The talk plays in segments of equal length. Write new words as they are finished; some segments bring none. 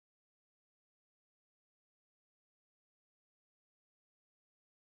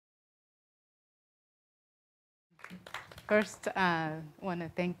First, I want to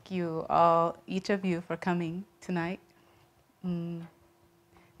thank you all, each of you, for coming tonight.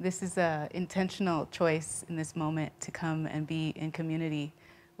 This is an intentional choice in this moment to come and be in community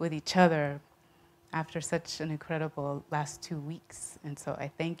with each other after such an incredible last 2 weeks. And so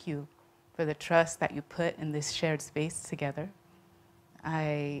I thank you for the trust that you put in this shared space together.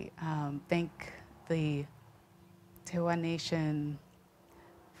 I thank the Tewa Nation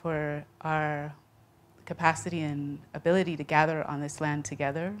for our capacity and ability to gather on this land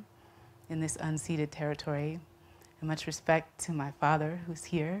together in this unceded territory. And much respect to my father, who's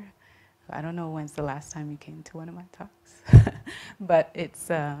here. I don't know when's the last time you came to one of my talks, but it's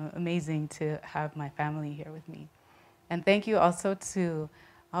amazing to have my family here with me. And thank you also to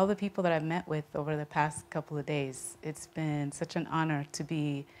all the people that I've met with over the past couple of days. It's been such an honor to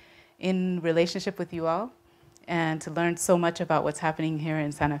be in relationship with you all and to learn so much about what's happening here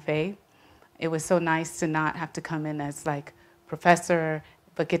in Santa Fe. It was so nice to not have to come in as like professor,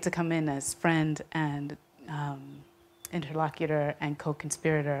 but get to come in as friend and interlocutor and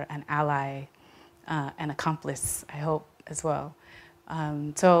co-conspirator and ally and accomplice, I hope, as well.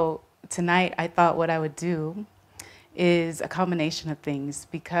 So tonight I thought what I would do is a combination of things,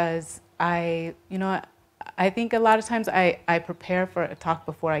 because I think a lot of times I prepare for a talk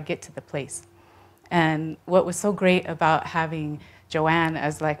before I get to the place. And what was so great about having Joanne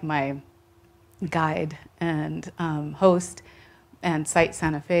as like my guide and host and Site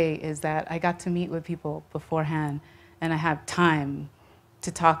Santa Fe is that I got to meet with people beforehand and I have time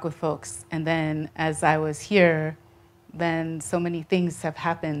to talk with folks. And then as I was here, then so many things have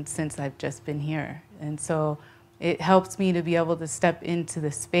happened since I've just been here. And so it helps me to be able to step into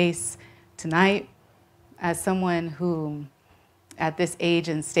the space tonight as someone who, at this age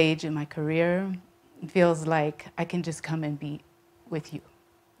and stage in my career, feels like I can just come and be with you.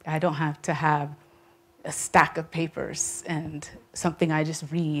 I don't have to have a stack of papers and something I just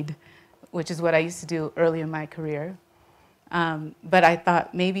read, which is what I used to do early in my career. But I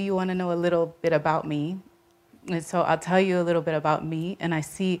thought maybe you want to know a little bit about me. And so I'll tell you a little bit about me. And I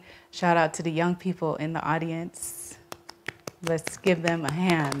see, shout out to the young people in the audience. Let's give them a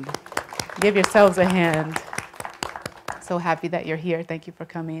hand. Give yourselves a hand. So happy that you're here. Thank you for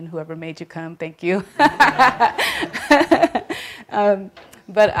coming. Whoever made you come, thank you.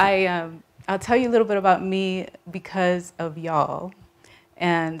 But I'll tell you a little bit about me because of y'all.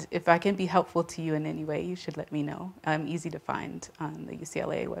 And if I can be helpful to you in any way, you should let me know. I'm easy to find on the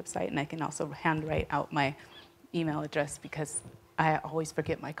UCLA website, and I can also handwrite out my email address because I always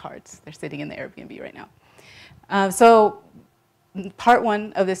forget my cards. They're sitting in the Airbnb right now. So part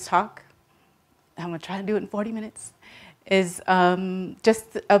one of this talk, I'm gonna try to do it in 40 minutes, is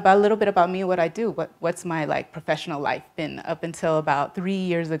just about a little bit about me, what I do, what's my like professional life been up until about 3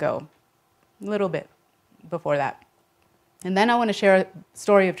 years ago, a little bit before that. And then I want to share a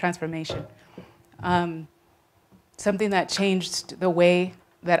story of transformation, something that changed the way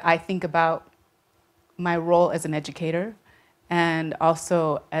that I think about my role as an educator and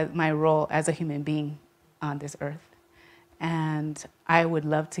also as my role as a human being on this earth. And I would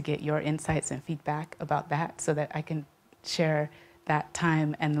love to get your insights and feedback about that so that I can share that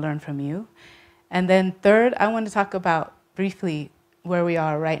time and learn from you. And then third, I want to talk about briefly where we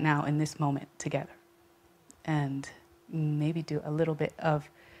are right now in this moment together and maybe do a little bit of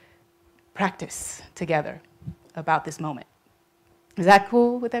practice together about this moment. Is that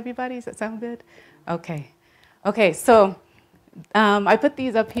cool with everybody? Does that sound good? Okay. Okay, so I put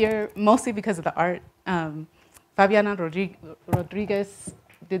these up here mostly because of the art. Fabiana Rodriguez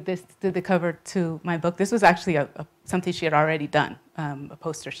did the cover to my book. This was actually something she had already done, a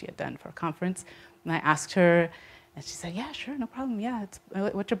poster she had done for a conference. And I asked her, and she said, yeah, sure, no problem. Yeah,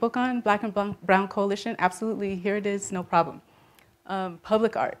 what's your book on? Black and Brown Coalition? Absolutely, here it is, no problem.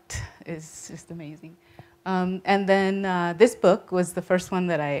 Public art is just amazing. And then this book was the first one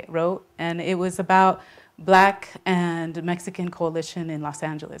that I wrote, and it was about Black and Mexican coalition in Los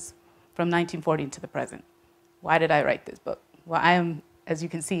Angeles from 1940 to the present. Why did I write this book? Well, I am, as you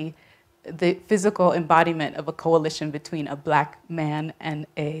can see, the physical embodiment of a coalition between a Black man and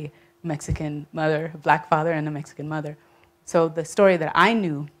a Mexican mother, a Black father and a Mexican mother. So the story that I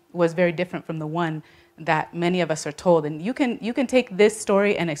knew was very different from the one that many of us are told. And you can take this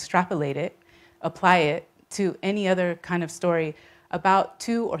story and extrapolate it, apply it to any other kind of story about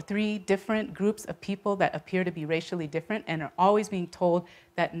 2 or 3 different groups of people that appear to be racially different and are always being told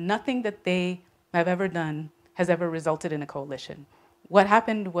that nothing that they have ever done has ever resulted in a coalition. What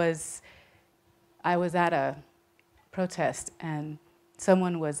happened was I was at a protest and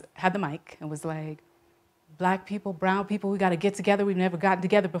someone had the mic and was like, Black people, brown people, we got to get together. We've never gotten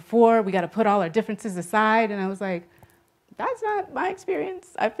together before. We got to put all our differences aside. And I was like, that's not my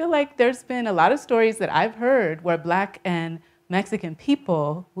experience. I feel like there's been a lot of stories that I've heard where Black and Mexican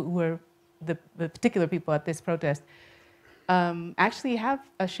people, who were the particular people at this protest, actually have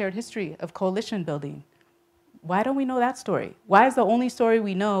a shared history of coalition building. Why don't we know that story? Why is the only story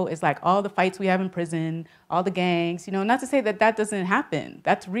we know is like all the fights we have in prison, all the gangs, you know, not to say that that doesn't happen,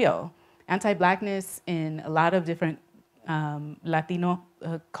 that's real. Anti-Blackness in a lot of different Latino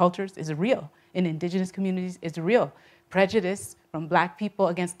cultures is real. In indigenous communities is real. Prejudice from Black people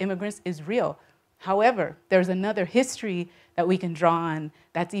against immigrants is real. However, there's another history that we can draw on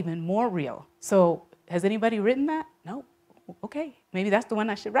that's even more real. So has anybody written that? No. Okay, maybe that's the one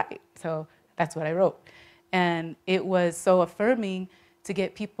I should write. So that's what I wrote. And it was so affirming to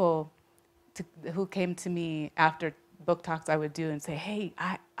get people who came to me after book talks I would do and say, hey,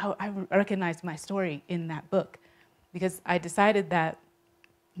 I recognized my story in that book. Because I decided that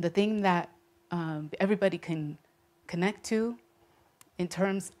the thing that everybody can connect to in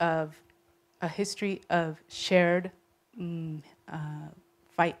terms of a history of shared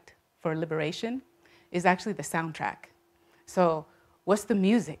fight for liberation is actually the soundtrack. So what's the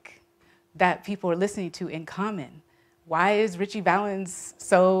music that people are listening to in common? Why is Richie Valens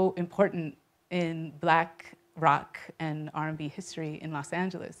so important in Black rock and R&B history in Los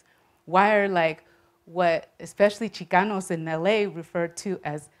Angeles? Why are like what especially Chicanos in LA referred to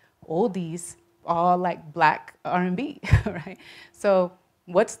as oldies all like Black R&B, right? So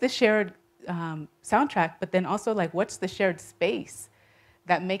what's the shared soundtrack, but then also like what's the shared space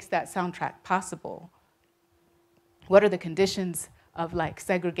that makes that soundtrack possible? What are the conditions of like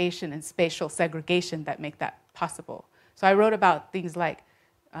segregation and spatial segregation that make that possible? So I wrote about things like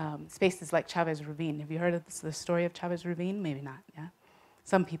spaces like Chavez Ravine. Have you heard of the story of Chavez Ravine? Maybe not, yeah?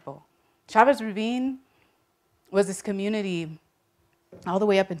 Some people. Chavez Ravine was this community all the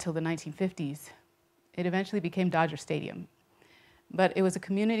way up until the 1950s. It eventually became Dodger Stadium. But it was a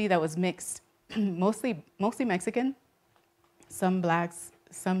community that was mixed, mostly Mexican, some Blacks,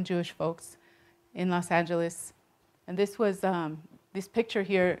 some Jewish folks in Los Angeles. And this was, this picture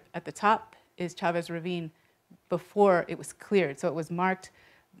here at the top is Chavez Ravine before it was cleared. So it was marked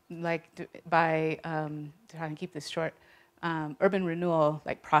like by, trying to keep this short, urban renewal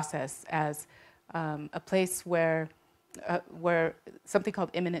like process as a place where something called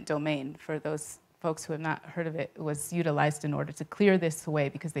eminent domain, for those folks who have not heard of it, was utilized in order to clear this away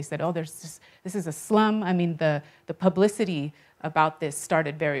because they said, oh, this is a slum. I mean, the publicity about this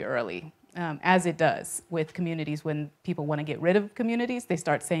started very early, as it does with communities. When people want to get rid of communities, they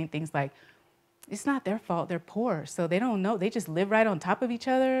start saying things like, it's not their fault, they're poor, so they don't know, they just live right on top of each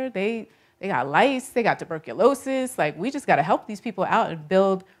other. They got lice, they got tuberculosis, like we just gotta help these people out and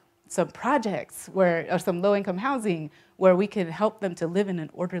build some projects or some low-income housing where we can help them to live in an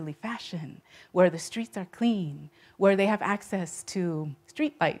orderly fashion, where the streets are clean, where they have access to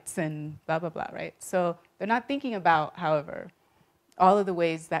street lights and blah, blah, blah, right? So they're not thinking about, however, all of the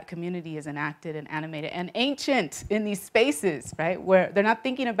ways that community is enacted and animated and ancient in these spaces, right? Where they're not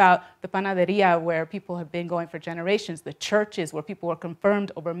thinking about the panaderia where people have been going for generations, the churches where people were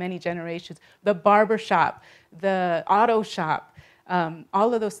confirmed over many generations, the barber shop, the auto shop,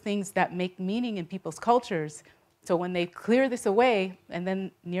 all of those things that make meaning in people's cultures. So when they clear this away, and then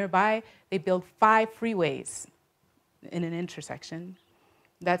nearby, they build 5 freeways in an intersection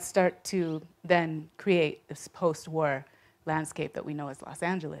that start to then create this post-war landscape that we know as Los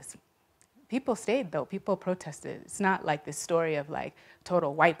Angeles. People stayed though, people protested. It's not like this story of like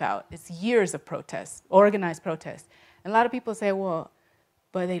total wipeout. It's years of protests, organized protests. And a lot of people say, well,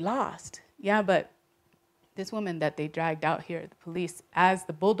 but they lost. Yeah, but this woman that they dragged out here, the police, as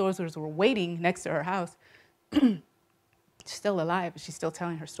the bulldozers were waiting next to her house, she's still alive, she's still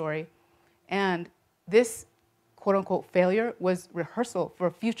telling her story. And this quote unquote failure was rehearsal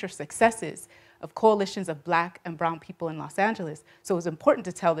for future successes of coalitions of Black and brown people in Los Angeles. So it was important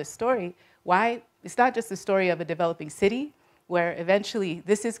to tell this story. Why? It's not just the story of a developing city where eventually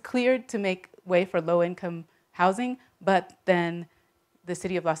this is cleared to make way for low-income housing, but then the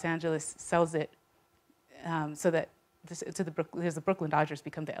city of Los Angeles sells it so that the Brooklyn Dodgers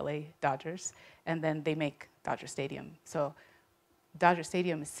become the LA Dodgers, and then they make Dodger Stadium. So Dodger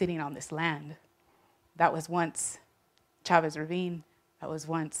Stadium is sitting on this land that was once Chavez Ravine, that was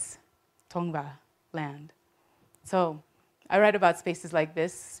once Tongva land. So I write about spaces like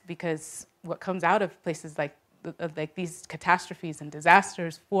this because what comes out of places like these catastrophes and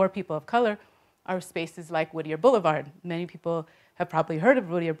disasters for people of color are spaces like Whittier Boulevard. Many people have probably heard of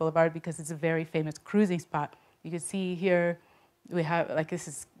Whittier Boulevard because it's a very famous cruising spot. You can see here, we have, like this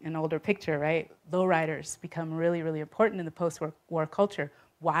is an older picture, right? Lowriders become really, really important in the post-war culture.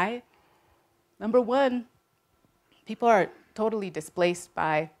 Why? Number one, people are totally displaced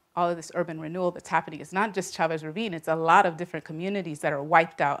by all of this urban renewal that's happening. It's not just Chavez Ravine, it's a lot of different communities that are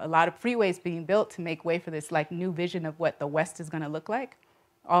wiped out, a lot of freeways being built to make way for this like new vision of what the West is gonna look like,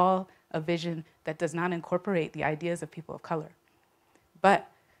 all a vision that does not incorporate the ideas of people of color. But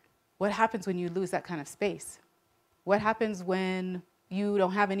what happens when you lose that kind of space? What happens when you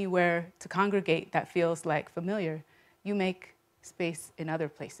don't have anywhere to congregate that feels like familiar? You make space in other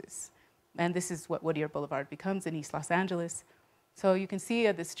places. And this is what Whittier Boulevard becomes in East Los Angeles. So you can see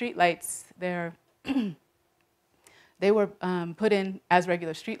the streetlights there. They were put in as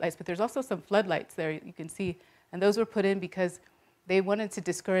regular streetlights, but there's also some floodlights there you can see. And those were put in because they wanted to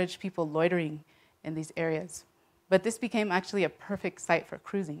discourage people loitering in these areas. But this became actually a perfect site for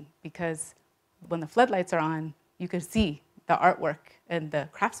cruising because when the floodlights are on, you can see the artwork and the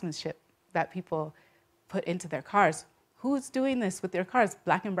craftsmanship that people put into their cars. Who's doing this with their cars?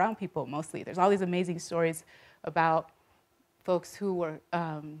 Black and brown people mostly. There's all these amazing stories about folks who were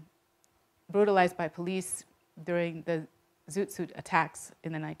brutalized by police during the Zoot Suit attacks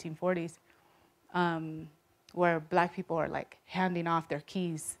in the 1940s, where black people are like handing off their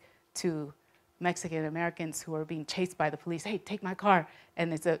keys to Mexican Americans who are being chased by the police. Hey, take my car.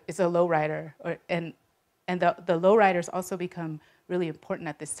 And it's a lowrider. And the lowriders also become really important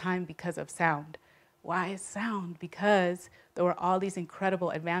at this time because of sound. Why is sound? Because there were all these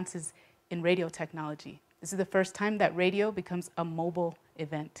incredible advances in radio technology. This is the first time that radio becomes a mobile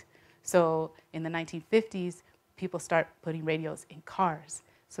event. So in the 1950s, people start putting radios in cars.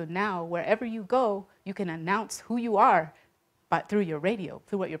 So now, wherever you go, you can announce who you are through your radio,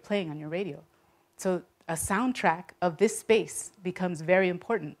 through what you're playing on your radio. So a soundtrack of this space becomes very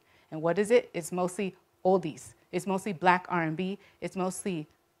important. And what is it? It's mostly oldies. It's mostly black R&B. It's mostly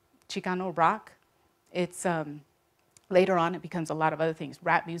Chicano rock. It's, later on, it becomes a lot of other things,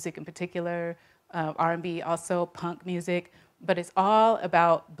 rap music in particular, R&B also, punk music. But it's all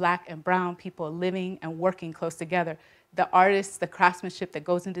about black and brown people living and working close together. The artists, the craftsmanship that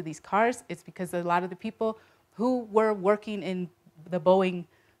goes into these cars, it's because a lot of the people who were working in the Boeing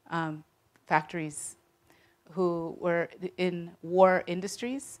factories, who were in war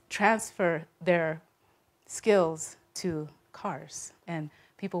industries, transfer their skills to cars. And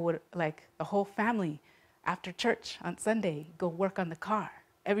people would, like the whole family, after church on Sunday, go work on the car.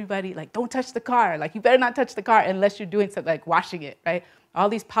 Everybody, like, don't touch the car. Like, you better not touch the car unless you're doing something like washing it, right? All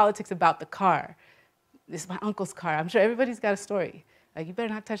these politics about the car. This is my uncle's car. I'm sure everybody's got a story. Like, you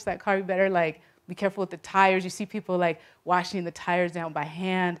better not touch that car. You better, like, be careful with the tires. You see people, like, washing the tires down by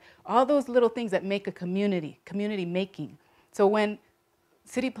hand. All those little things that make a community making. So when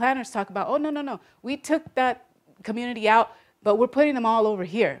city planners talk about, oh, no, we took that community out, but we're putting them all over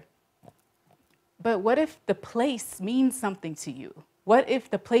here. But what if the place means something to you? What if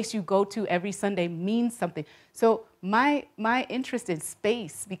the place you go to every Sunday means something? So my interest in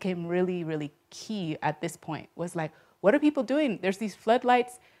space became really, really key at this point. Was like, what are people doing? There's these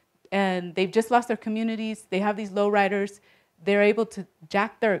floodlights, and they've just lost their communities. They have these lowriders. They're able to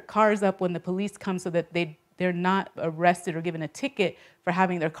jack their cars up when the police come so that they're not arrested or given a ticket for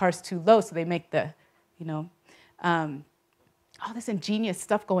having their cars too low. So they make the, all this ingenious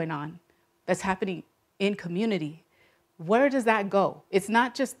stuff going on that's happening in community. Where does that go? It's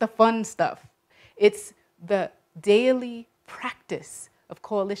not just the fun stuff. It's the daily practice of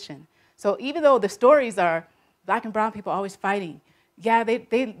coalition. So even though the stories are black and brown people always fighting, yeah,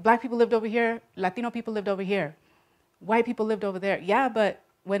 black people lived over here, Latino people lived over here, white people lived over there. Yeah, but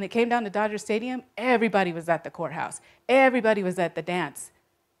when it came down to Dodger Stadium, everybody was at the courthouse. Everybody was at the dance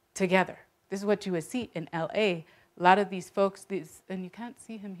together. This is what you would see in LA. A lot of these folks, and you can't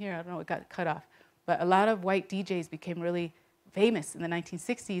see him here, I don't know, it got cut off. But a lot of white DJs became really famous in the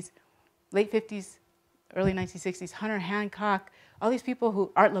 1960s, late 50s, early 1960s. Hunter Hancock, all these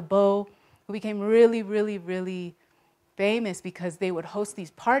people Art LeBeau, who became really, really, really famous because they would host these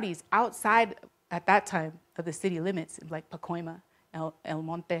parties outside, at that time, of the city limits, like Pacoima, El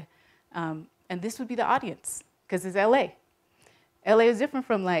Monte. And this would be the audience, because it's LA. LA is different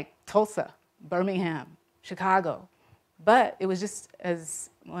from like Tulsa, Birmingham, Chicago. But it was just,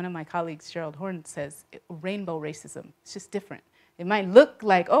 as one of my colleagues, Gerald Horn, says, rainbow racism. It's just different. It might look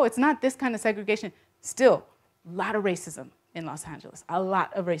like, oh, it's not this kind of segregation. Still, a lot of racism in Los Angeles, a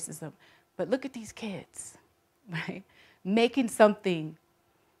lot of racism. But look at these kids, right? Making something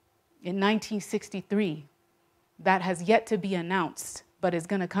in 1963 that has yet to be announced, but is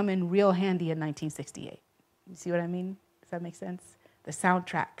going to come in real handy in 1968. You see what I mean? Does that make sense? The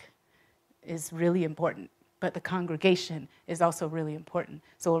soundtrack is really important. But the congregation is also really important.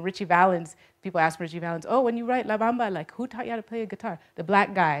 So when Richie Valens, people ask Richie Valens, oh, when you write La Bamba, like, who taught you how to play a guitar? The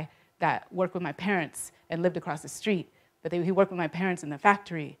black guy that worked with my parents and lived across the street, but he worked with my parents in the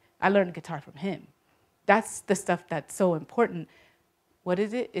factory. I learned guitar from him. That's the stuff that's so important. What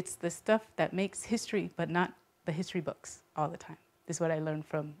is it? It's the stuff that makes history, but not the history books all the time. This is what I learned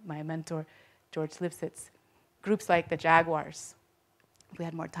from my mentor, George Lipsitz. Groups like the Jaguars. If we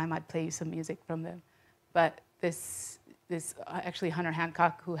had more time, I'd play you some music from them. But this actually Hunter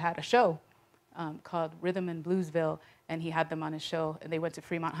Hancock, who had a show called Rhythm and Bluesville, and he had them on his show, and they went to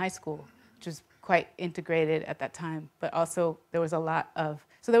Fremont High School, which was quite integrated at that time. But also there was a lot of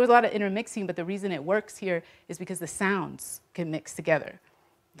intermixing, but the reason it works here is because the sounds can mix together.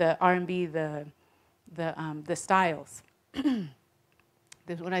 The R&B, the styles.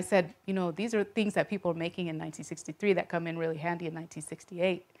 When I said, you know, these are things that people are making in 1963 that come in really handy in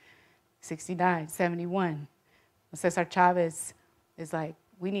 1968, 69, 71. Cesar Chavez is like,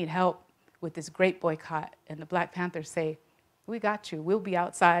 we need help with this great boycott. And the Black Panthers say, we got you. We'll be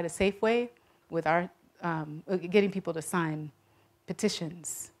outside a Safeway with our, getting people to sign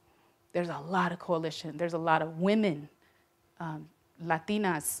petitions. There's a lot of coalition. There's a lot of women,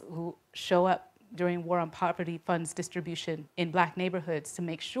 Latinas who show up during War on Poverty funds distribution in Black neighborhoods to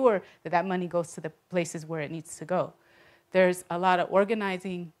make sure that that money goes to the places where it needs to go. There's a lot of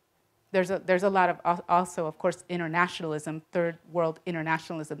organizing. There's a lot of also, of course, internationalism, third world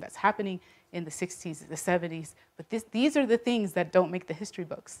internationalism that's happening in the 60s, the 70s. But these are the things that don't make the history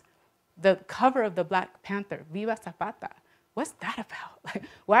books. The cover of the Black Panther, Viva Zapata, what's that about? Like,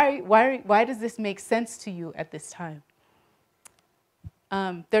 why does this make sense to you at this time?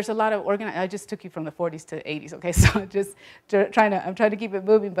 There's a lot of I just took you from the 40s to 80s, okay? So I'm trying to keep it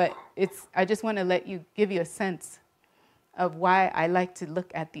moving, but I just want to give you a sense of why I like to look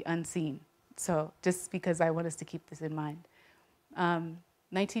at the unseen. So just because I want us to keep this in mind.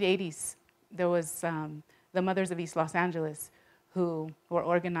 1980s, there was the Mothers of East Los Angeles who were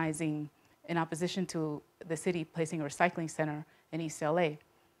organizing in opposition to the city placing a recycling center in East LA.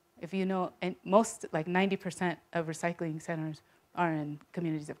 If you know, and most, like 90% of recycling centers are in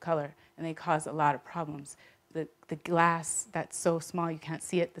communities of color, and they cause a lot of problems. The glass that's so small you can't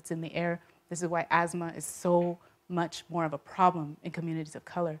see it, that's in the air. This is why asthma is so much more of a problem in communities of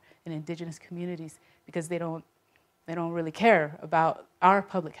color, in indigenous communities, because they don't really care about our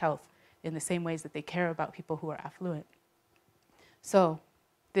public health in the same ways that they care about people who are affluent. So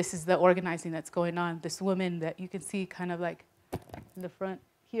this is the organizing that's going on. This woman that you can see kind of like in the front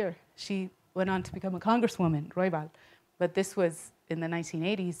here, she went on to become a congresswoman, Roybal. But this was in the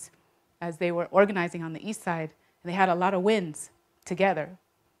 1980s as they were organizing on the east side, and they had a lot of wins together.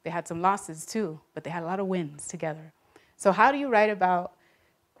 They had some losses too, but they had a lot of wins together. So how do you write about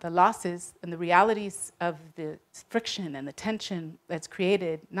the losses and the realities of the friction and the tension that's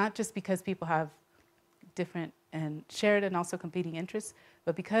created, not just because people have different and shared and also competing interests,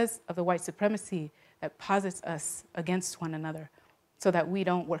 but because of the white supremacy that posits us against one another so that we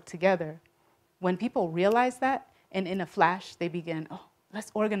don't work together? When people realize that, and in a flash, they begin, oh,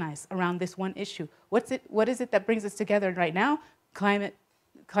 let's organize around this one issue. What is it that brings us together right now? Climate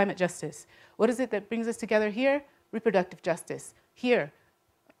justice. What is it that brings us together here? Reproductive justice. Here,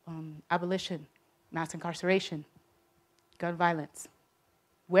 abolition, mass incarceration, gun violence.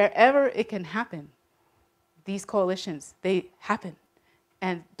 Wherever it can happen, these coalitions, they happen.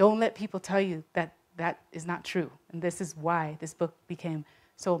 And don't let people tell you that that is not true. And this is why this book became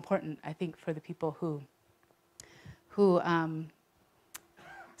so important, I think, for the people who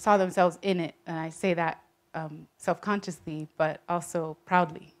saw themselves in it. And I say that self-consciously, but also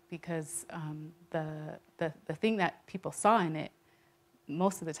proudly, because the thing that people saw in it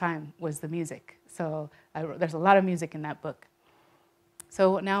most of the time was the music. So there's a lot of music in that book.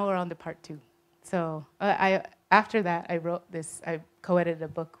 So now we're on to part 2. So after that, I co-edited a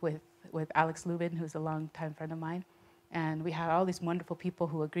book with Alex Lubin, who's a longtime friend of mine. And we had all these wonderful people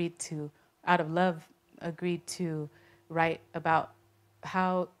who agreed to, out of love, agreed to write about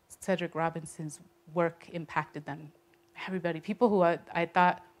how Cedric Robinson's work impacted them. Everybody, people who I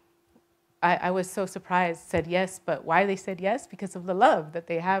thought, I was so surprised, said yes, but why they said yes? Because of the love that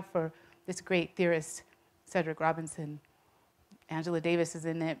they have for this great theorist, Cedric Robinson. Angela Davis is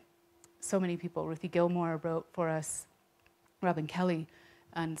in it. So many people. Ruthie Gilmore wrote for us, Robin Kelly,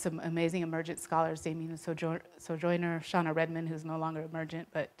 and some amazing emergent scholars, Damien Sojourner, Shauna Redmond, who's no longer emergent,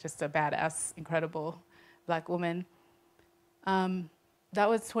 but just a badass, incredible Black woman. That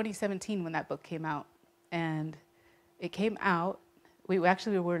was 2017 when that book came out. And it came out, we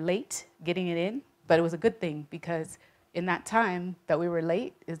actually were late getting it in, but it was a good thing, because in that time that we were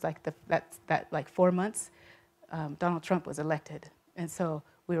late, is like like 4 months, Donald Trump was elected. And so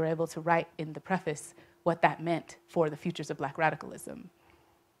we were able to write in the preface what that meant for the futures of Black radicalism.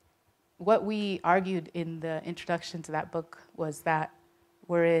 what we argued in the introduction to that book was that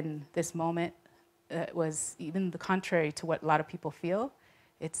we're in this moment that was even the contrary to what a lot of people feel.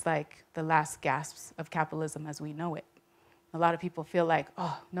 It's like the last gasps of capitalism as we know it. A lot of people feel like,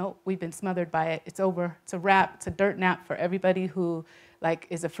 oh, no, we've been smothered by it. It's over. It's a wrap. It's a dirt nap for everybody who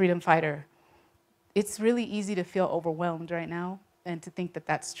is a freedom fighter. It's really easy to feel overwhelmed right now and to think that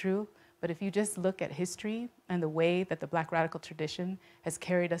that's true. But if you just look at history and the way that the Black radical tradition has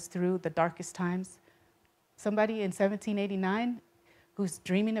carried us through the darkest times, somebody in 1789 who's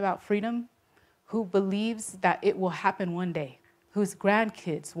dreaming about freedom, who believes that it will happen one day, whose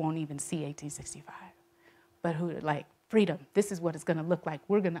grandkids won't even see 1865, but who are like, freedom, this is what it's gonna look like.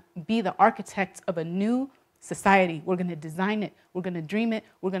 We're gonna be the architects of a new society. We're gonna design it, we're gonna dream it,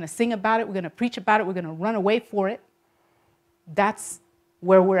 we're gonna sing about it, we're gonna preach about it, we're gonna run away for it. That's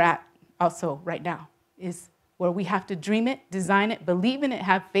where we're at also right now, is where we have to dream it, design it, believe in it,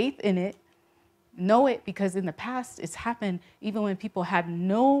 have faith in it, know it, because in the past it's happened even when people had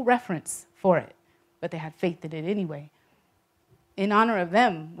no reference for it, but they had faith in it anyway. In honor of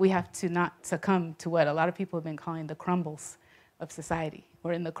them, we have to not succumb to what a lot of people have been calling the crumbles of society.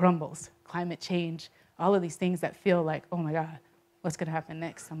 We're in the crumbles, climate change, all of these things that feel like, oh my God, what's gonna happen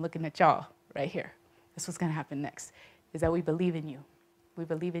next? I'm looking at y'all right here. This is what's gonna happen next, is that we believe in you. We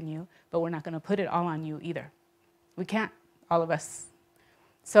believe in you, but we're not gonna put it all on you either. We can't, all of us.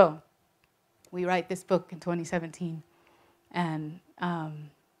 So we write this book in 2017, and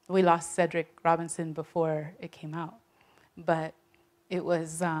we lost Cedric Robinson before it came out. But it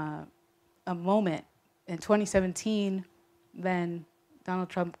was a moment in 2017, then Donald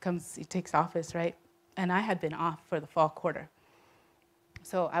Trump comes, he takes office, right? And I had been off for the fall quarter.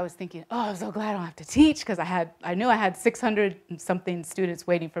 So I was thinking, oh, I'm so glad I don't have to teach, because I knew I had 600 and something students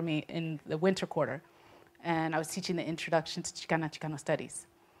waiting for me in the winter quarter. And I was teaching the introduction to Chicano studies.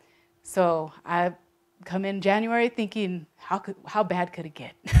 So I come in January thinking, how bad could it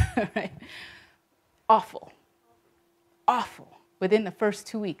get? Right? Awful. Awful. Within the first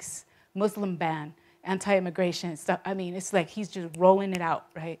 2 weeks, Muslim ban, anti-immigration stuff. I mean, it's like he's just rolling it out,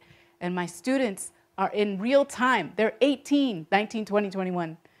 right? And my students are in real time. They're 18, 19, 20,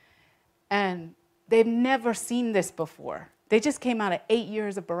 21. And they've never seen this before. They just came out of 8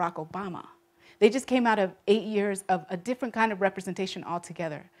 years of Barack Obama. They just came out of 8 years of a different kind of representation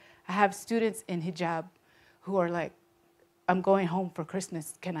altogether. I have students in hijab who are like, I'm going home for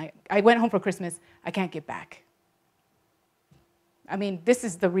Christmas. I went home for Christmas, I can't get back. I mean, this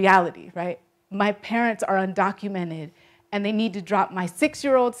is the reality, right? My parents are undocumented, and they need to drop my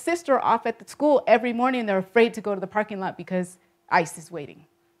 6-year-old sister off at the school every morning. They're afraid to go to the parking lot because ICE is waiting.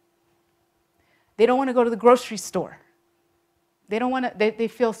 They don't want to go to the grocery store. They don't want to, they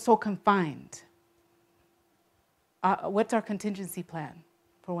feel so confined. What's our contingency plan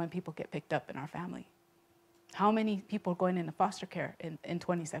for when people get picked up in our family? How many people are going into foster care in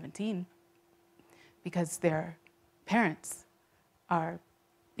 2017 because their parents are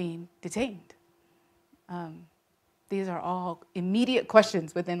being detained? These are all immediate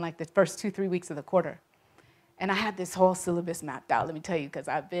questions within like the first 2-3 weeks of the quarter. And I had this whole syllabus mapped out, let me tell you, because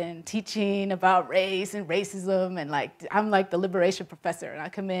I've been teaching about race and racism, and like I'm like the liberation professor, and I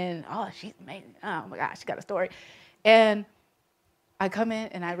come in, oh, she's amazing, oh my gosh, she got a story. And I come in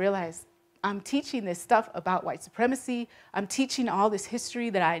and I realize I'm teaching this stuff about white supremacy. I'm teaching all this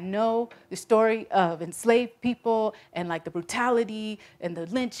history that I know, the story of enslaved people and like the brutality and the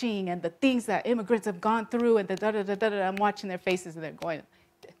lynching and the things that immigrants have gone through, and the da-da-da-da-da. I'm watching their faces and they're going,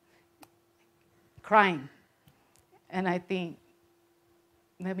 crying. And I think,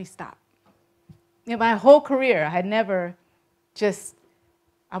 let me stop. You know, my whole career, I had never just,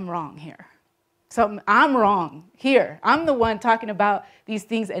 I'm wrong here. So I'm wrong here. I'm the one talking about these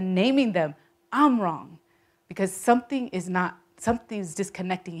things and naming them. I'm wrong because something's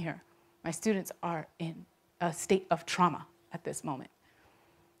disconnecting here. My students are in a state of trauma at this moment.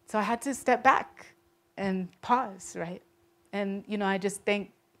 So I had to step back and pause, right? And you know, I just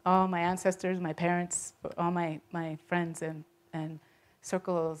thank all my ancestors, my parents, all my friends and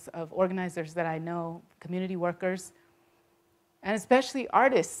circles of organizers that I know, community workers, and especially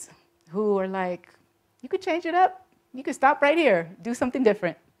artists who are like, you could change it up. You could stop right here, do something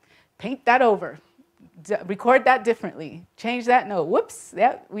different. Paint that over, record that differently, change that note. Whoops,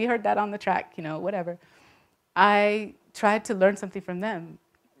 yeah, we heard that on the track, you know, whatever. I tried to learn something from them.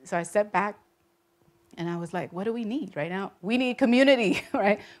 So I stepped back and I was like, what do we need right now? We need community,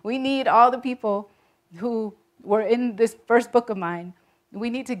 right? We need all the people who were in this first book of mine. We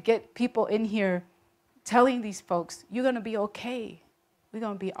need to get people in here telling these folks, you're gonna be okay. We're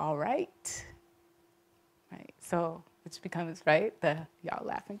gonna be all right, right? So which becomes, right, y'all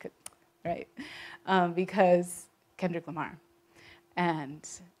laughing, 'cause right? Because Kendrick Lamar. And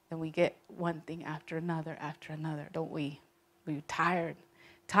then we get one thing after another, don't we? We're tired.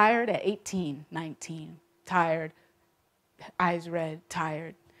 Tired at 18, 19. Tired, eyes red,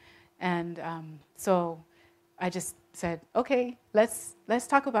 tired. And so I just said, okay, let's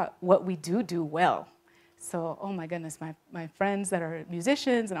talk about what we do well. So, oh my goodness, my friends that are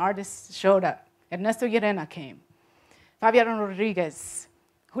musicians and artists showed up. Ernesto Llerena came. Fabiano Rodriguez,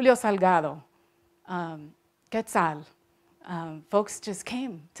 Julio Salgado, Quetzal. Folks just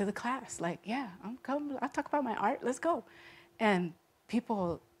came to the class like, yeah, I'm coming, I'll talk about my art, let's go. And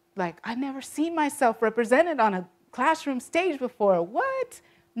people like, I've never seen myself represented on a classroom stage before. What?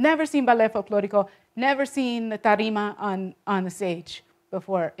 Never seen ballet folklorico, never seen the tarima on the stage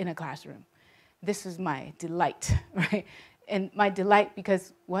before in a classroom. This was my delight, right? And my delight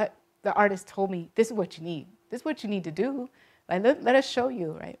because what the artist told me, this is what you need. This is what you need to do. Like, let us show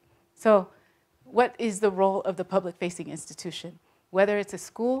you, right? So what is the role of the public-facing institution? Whether it's a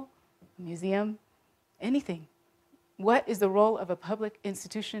school, a museum, anything. What is the role of a public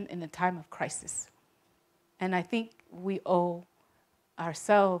institution in a time of crisis? And I think we owe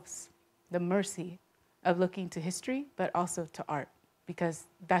ourselves the mercy of looking to history, but also to art, because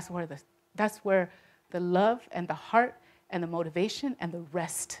that's where the love and the heart and the motivation and the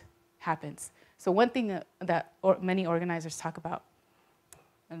rest happens. So one thing that many organizers talk about,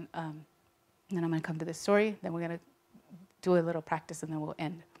 and then I'm going to come to this story, then we're going to do a little practice, and then we'll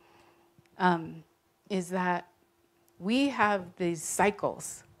end, is that we have these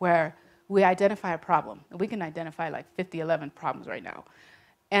cycles where we identify a problem. And we can identify like 50, 11 problems right now.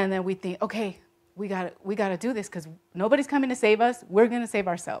 And then we think, okay, we gotta do this because nobody's coming to save us. We're going to save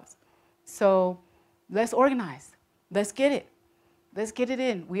ourselves. So let's organize. Let's get it. Let's get it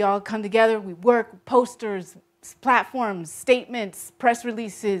in. We all come together. We work, posters, platforms, statements, press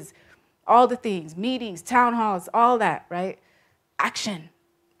releases, all the things, meetings, town halls, all that, right? Action,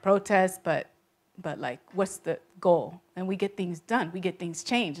 protest, but like, what's the goal? And we get things done. We get things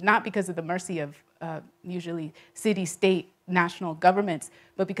changed, not because of the mercy of usually city, state, national governments,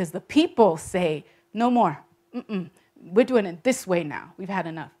 but because the people say, no more. We're doing it this way now. We've had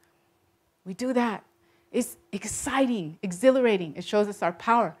enough. We do that. It's exciting, exhilarating. It shows us our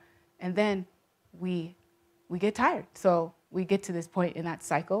power. And then we get tired. So we get to this point in that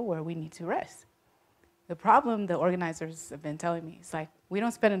cycle where we need to rest. The problem the organizers have been telling me is like, we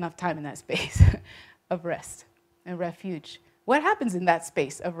don't spend enough time in that space of rest and refuge. What happens in that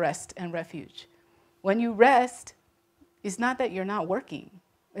space of rest and refuge? When you rest, it's not that you're not working.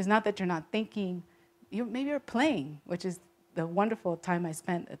 It's not that you're not thinking. Maybe you're playing, which is the wonderful time I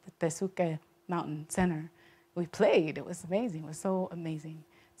spent at the Tesuque Mountain Center. We played. It was amazing. It was so amazing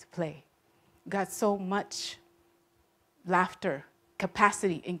to play. Got so much laughter.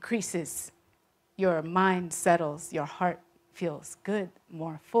 Capacity increases. Your mind settles. Your heart feels good,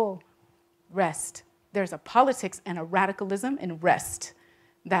 more full. Rest. There's a politics and a radicalism in rest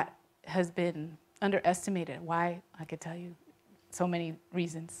that has been underestimated. Why? I could tell you so many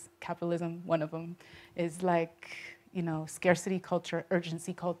reasons. Capitalism, one of them, is like, scarcity culture,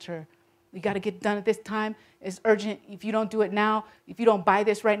 urgency culture. We got to get done at this time. It's urgent. If you don't do it now, if you don't buy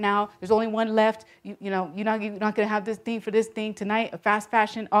this right now, there's only one left. You're not going to have this thing for this thing tonight, a fast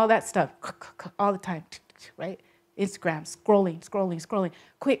fashion, all that stuff, all the time, right? Instagram, scrolling.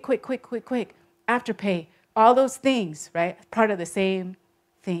 Quick. Afterpay, all those things, right? Part of the same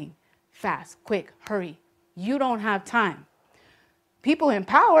thing. Fast, quick, hurry. You don't have time. People in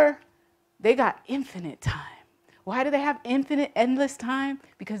power, they got infinite time. Why do they have infinite, endless time?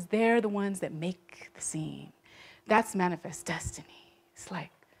 Because they're the ones that make the scene. That's manifest destiny. It's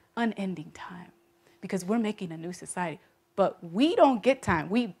like unending time because we're making a new society. But we don't get time.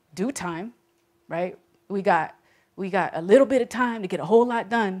 We do time, right? We got a little bit of time to get a whole lot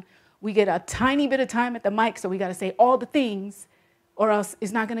done. We get a tiny bit of time at the mic, so we got to say all the things, or else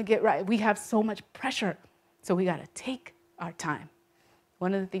it's not going to get right. We have so much pressure, so we got to take our time.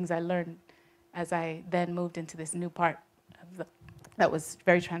 One of the things I learned as I then moved into this new part that was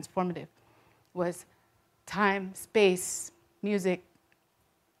very transformative was time, space, music,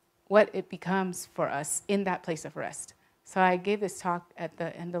 what it becomes for us in that place of rest. So I gave this talk at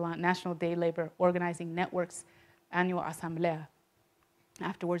the National Day Labor Organizing Network's annual Asamblea.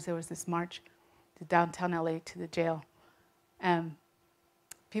 Afterwards, there was this march to downtown LA to the jail. And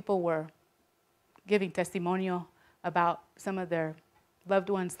people were giving testimonial about some of their loved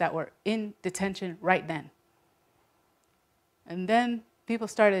ones that were in detention right then. And then people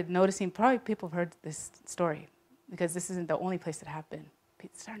started noticing, probably people have heard this story, because this isn't the only place it happened.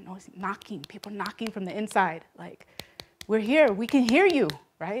 People started noticing, people knocking from the inside, like, we're here, we can hear you,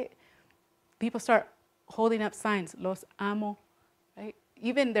 right? people start holding up signs, los amo, right?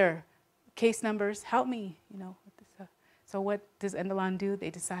 Even their case numbers, help me, you know. So what does Endelon do? They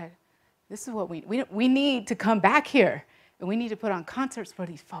decide, this is what we need to come back here, and we need to put on concerts for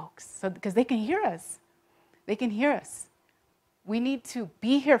these folks, so because they can hear us. They can hear us. We need to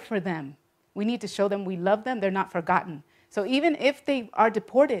be here for them. We need to show them we love them. They're not forgotten. So even if they are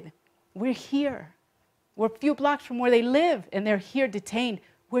deported, we're here. We're a few blocks from where they live, and they're here detained.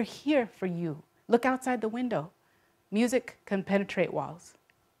 We're here for you. Look outside the window. Music can penetrate walls.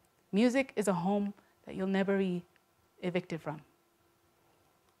 Music is a home that you'll never be evicted from.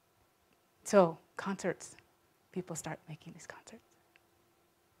 So concerts, people start making these concerts.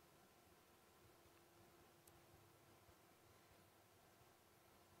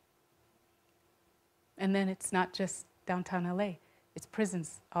 And then it's not just downtown LA, it's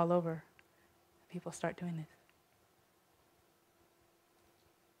prisons all over. People start doing this.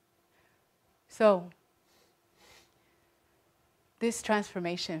 So this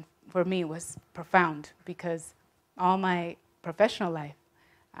transformation for me was profound because all my professional life,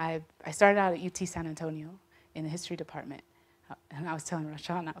 I started out at UT San Antonio in the history department. And I was telling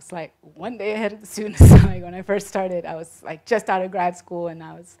Rashawn, I was like one day ahead of the students. Like when I first started, I was like just out of grad school, and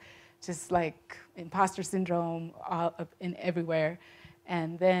I was just like imposter syndrome all up in everywhere.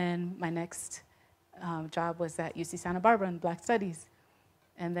 And then my next job was at UC Santa Barbara in Black Studies.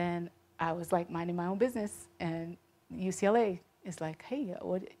 And then I was like minding my own business, and UCLA is like, hey,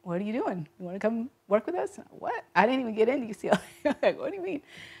 what are you doing? You want to come work with us? What? I didn't even get into UCLA. Like, what do you mean?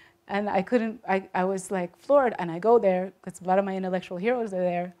 And I was like floored, and I go there because a lot of my intellectual heroes are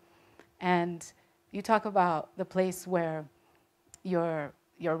there. And you talk about the place where your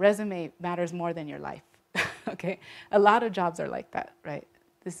resume matters more than your life, okay? A lot of jobs are like that, right?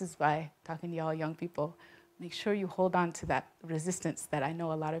 This is why, talking to y'all young people, make sure you hold on to that resistance that I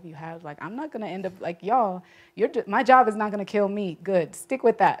know a lot of you have. Like, I'm not gonna end up like y'all. My job is not gonna kill me. Good, stick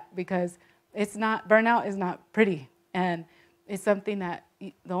with that, because it's not, burnout is not pretty. And it's something that,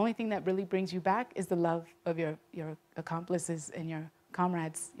 the only thing that really brings you back is the love of your accomplices and your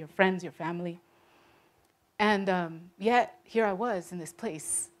comrades, your friends, your family. And yet, here I was in this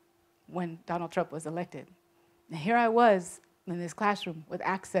place when Donald Trump was elected. And here I was in this classroom with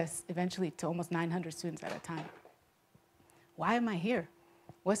access eventually to almost 900 students at a time. Why am I here?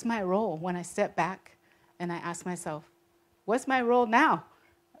 What's my role? When I step back and I ask myself, what's my role now?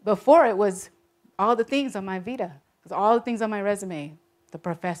 Before it was all the things on my vita, it was all the things on my resume, the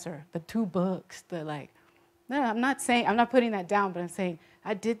professor, the 2 books, the like. No, I'm not putting that down, but I'm saying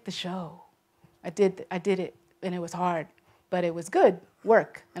I did the show. I did it, and it was hard, but it was good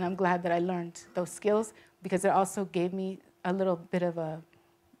work, and I'm glad that I learned those skills because it also gave me a little bit of a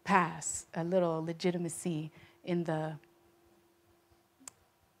pass, a little legitimacy in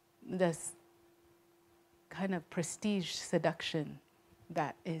this kind of prestige seduction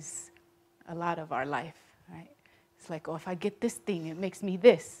that is a lot of our life, right? It's like, oh, if I get this thing, it makes me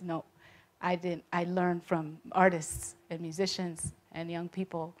this. No, I didn't. I learned from artists and musicians and young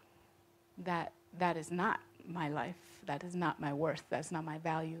people that is not my life, that is not my worth, that's not my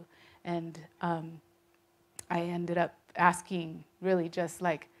value. And I ended up asking really just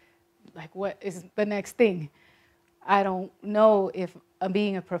like what is the next thing? I don't know if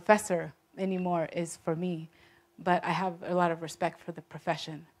being a professor anymore is for me, but I have a lot of respect for the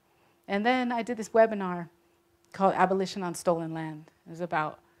profession. And then I did this webinar called Abolition on Stolen Land. It was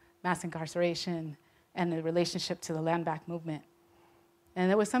about mass incarceration and the relationship to the land back movement. And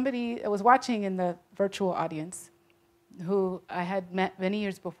there was somebody that was watching in the virtual audience who I had met many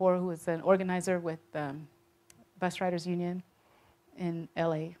years before, who was an organizer with Bus Riders Union in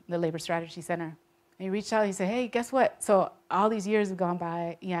LA, the Labor Strategy Center. And he reached out, he said, hey, guess what? So all these years have gone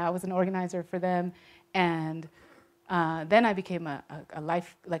by. Yeah, I was an organizer for them. And then I became a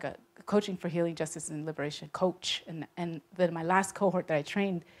coaching for healing, justice, and liberation coach. And then my last cohort that I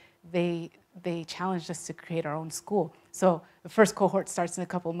trained, they challenged us to create our own school. So the first cohort starts in a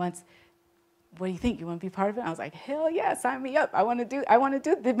couple of months. What do you think? You want to be part of it? I was like, hell yeah, sign me up. I want to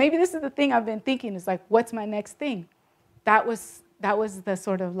do, maybe this is the thing I've been thinking, is like, what's my next thing? That was the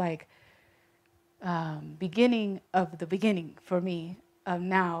sort of like beginning of the beginning for me of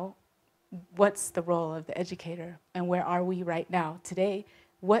now, what's the role of the educator and where are we right now today?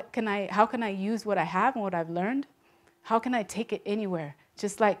 How can I use what I have and what I've learned? How can I take it anywhere?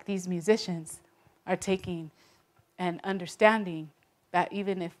 Just like these musicians are taking and understanding that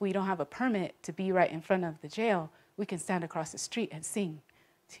even if we don't have a permit to be right in front of the jail, we can stand across the street and sing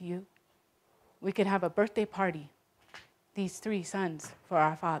to you. We could have a birthday party, these 3 sons for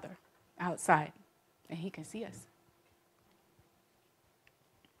our father outside, and he can see us.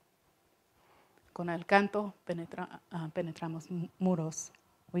 Con el canto penetramos muros.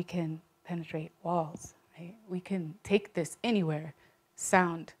 We can penetrate walls. Right? We can take this anywhere.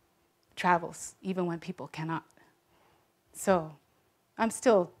 Sound travels even when people cannot. So I'm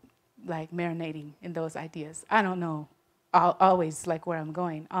still like marinating in those ideas. I don't know always like where I'm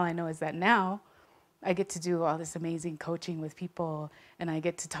going. All I know is that now I get to do all this amazing coaching with people, and I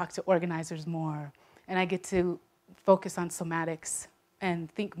get to talk to organizers more, and I get to focus on somatics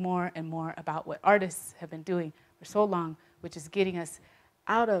and think more and more about what artists have been doing for so long, which is getting us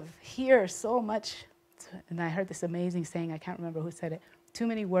out of here so much. And I heard this amazing saying, I can't remember who said it, too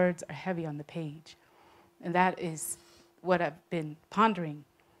many words are heavy on the page. And that is what I've been pondering.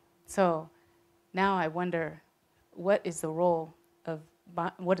 So now I wonder, what is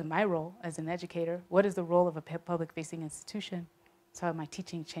my role as an educator? What is the role of a public-facing institution? So my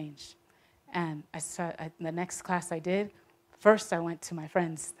teaching changed. And the next class I did, first I went to my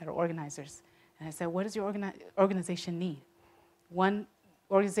friends that are organizers, and I said, what does your organization need? One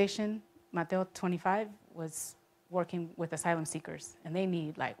organization, Mateo 25, was working with asylum seekers, and they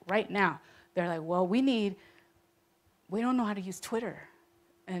need, like right now, they're like, well, we don't know how to use Twitter.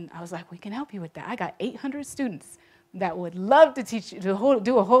 And I was like, we can help you with that. I got 800 students that would love to teach you,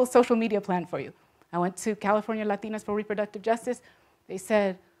 do a whole social media plan for you. I went to California Latinas for Reproductive Justice. They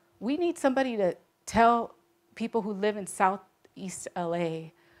said, we need somebody to tell people who live in Southeast LA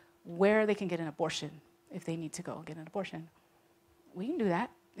where they can get an abortion if they need to go get an abortion. We can do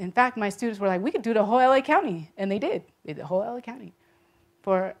that. In fact, my students were like, we could do the whole LA County. And they did. They did the whole LA County.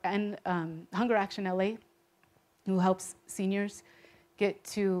 And Hunger Action LA, who helps seniors get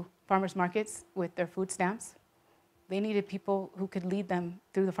to farmers markets with their food stamps. They needed people who could lead them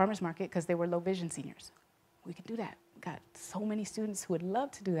through the farmers market because they were low vision seniors. We could do that. Got so many students who would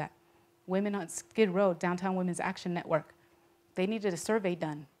love to do that. Women on Skid Row, Downtown Women's Action Network. They needed a survey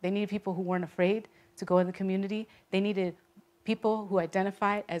done. They needed people who weren't afraid to go in the community. They needed people who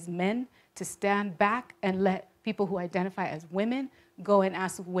identify as men to stand back and let people who identify as women go and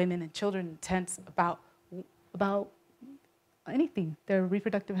ask women and children in tents about anything, their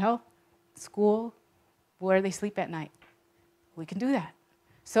reproductive health, school, where they sleep at night. We can do that.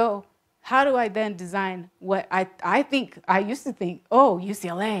 So how do I then design what I think, I used to think, oh,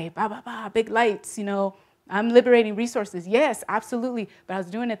 UCLA, blah, blah, blah, big lights, you know, I'm liberating resources. Yes, absolutely, but I was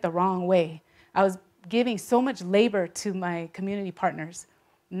doing it the wrong way. I was giving so much labor to my community partners.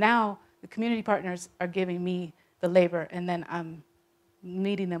 Now the community partners are giving me the labor, and then I'm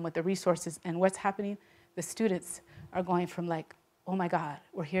meeting them with the resources. And what's happening? The students are going from like, oh my God,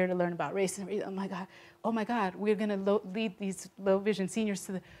 we're here to learn about race and race. Oh my God, we're gonna lead these low vision seniors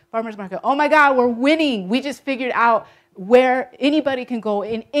to the farmers market. Oh my God, we're winning. We just figured out where anybody can go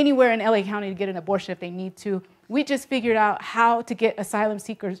anywhere in LA County to get an abortion if they need to. We just figured out how to get asylum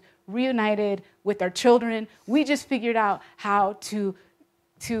seekers reunited with their children. We just figured out how to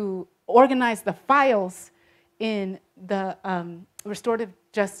organize the files in the restorative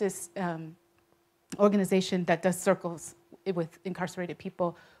justice organization that does circles with incarcerated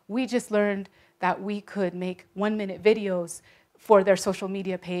people. We just learned that we could make 1-minute videos for their social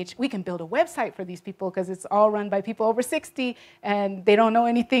media page. We can build a website for these people because it's all run by people over 60 and they don't know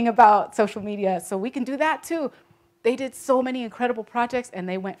anything about social media. So we can do that too. They did so many incredible projects, and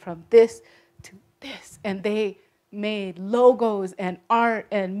they went from this to this, and they made logos and art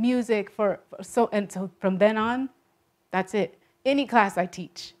and music so from then on, that's it. Any class I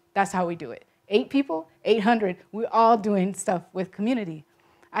teach, that's how we do it. 8 people, 800, we're all doing stuff with community.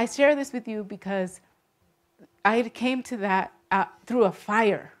 I share this with you because I came to that through a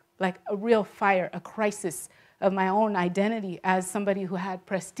fire, like a real fire, a crisis of my own identity as somebody who had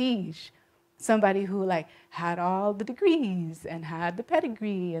prestige, somebody who like had all the degrees and had the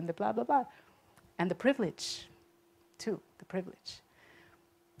pedigree and the blah, blah, blah, and the privilege too, the privilege.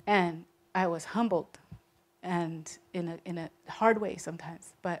 And I was humbled, and in a hard way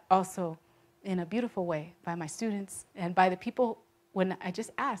sometimes, but also in a beautiful way by my students and by the people when I just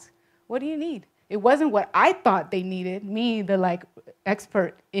asked, what do you need? It wasn't what I thought they needed, me, the like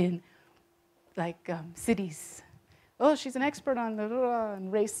expert in like cities. Oh, she's an expert on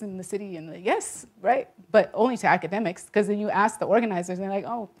race in the city, and like, yes, right? But only to academics, because then you ask the organizers, and they're like,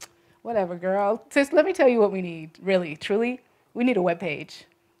 oh, whatever, girl. Just let me tell you what we need, really, truly. We need a webpage,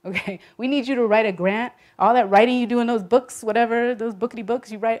 okay? We need you to write a grant. All that writing you do in those books, whatever, those bookity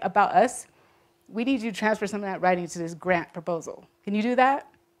books you write about us, we need you to transfer some of that writing to this grant proposal. Can you do that?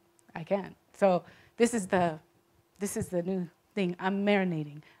 I can. So this is the new thing. I'm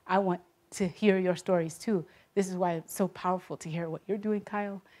marinating. I want to hear your stories too. This is why it's so powerful to hear what you're doing,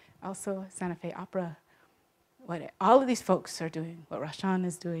 Kyle. Also, Santa Fe Opera, what all of these folks are doing, what Rashan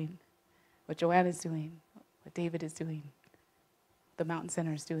is doing, what Joanna's doing, what David is doing, the Mountain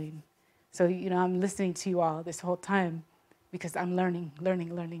Center is doing. So, I'm listening to you all this whole time because I'm learning.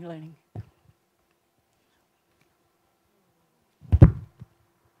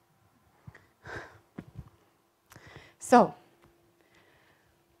 So,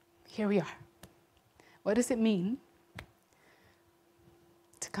 here we are. What does it mean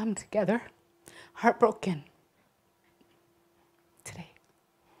to come together, heartbroken, today?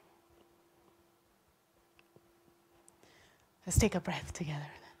 Let's take a breath together.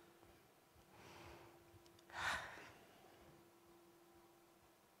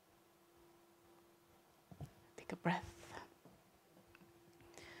 Take a breath.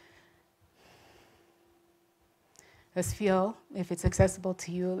 Let's feel, if it's accessible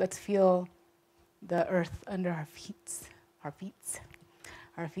to you, let's feel the earth under our feet. Our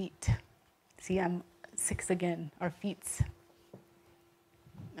feet. See, I'm 6 again. Our feet.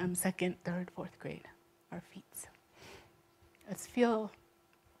 I'm 2nd, 3rd, 4th grade. Our feet. Let's feel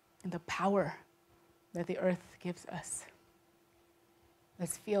the power that the earth gives us.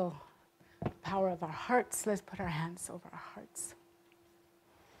 Let's feel the power of our hearts. Let's put our hands over our hearts.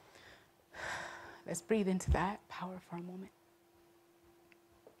 Let's breathe into that power for a moment.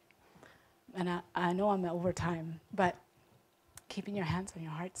 And I know I'm over time, but keeping your hands on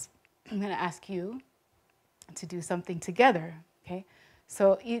your hearts, I'm going to ask you to do something together, okay?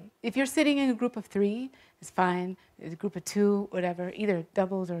 So if you're sitting in a group of 3, it's fine. A group of 2, whatever, either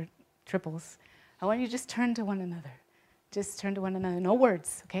doubles or triples. I want you to just turn to one another. Just turn to one another. No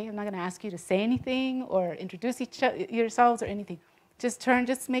words, okay? I'm not going to ask you to say anything or introduce yourselves or anything. Just turn,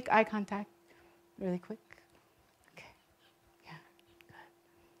 just make eye contact really quick. Okay, yeah,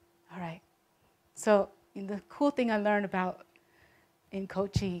 good. All right. So the cool thing I learned about in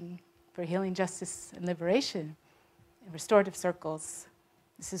coaching for healing, justice, and liberation in restorative circles,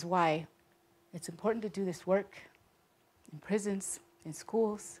 this is why it's important to do this work in prisons, in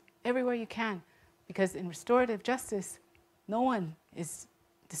schools, everywhere you can, because in restorative justice, no one is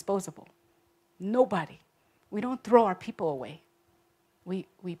disposable. Nobody. We don't throw our people away. We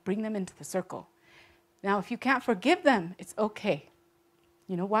bring them into the circle. Now, if you can't forgive them, it's okay.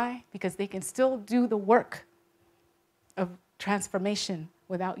 You know why? Because they can still do the work of transformation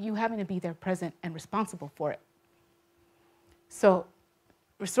without you having to be there present and responsible for it. So,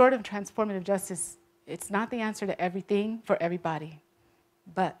 restorative transformative justice, it's not the answer to everything for everybody,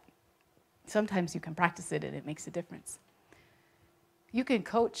 but sometimes you can practice it and it makes a difference. You can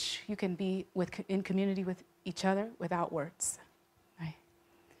coach, you can be in community with each other without words, right?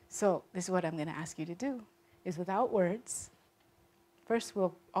 So this is what I'm going to ask you to do, is without words, first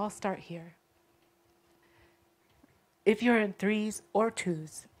we'll all start here. If you're in 3s or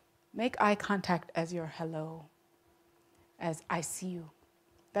 2s, make eye contact as your hello, as I see you.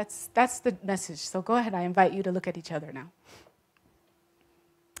 That's the message. So go ahead, I invite you to look at each other now.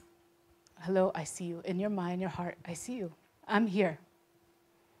 Hello, I see you. In your mind, your heart, I see you. I'm here.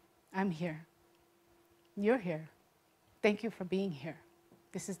 I'm here. You're here. Thank you for being here.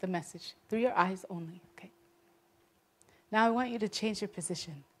 This is the message. Through your eyes only, okay? Now I want you to change your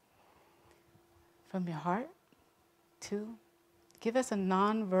position. From your heart to, give us a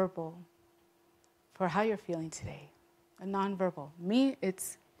nonverbal for how you're feeling today. A nonverbal. Me,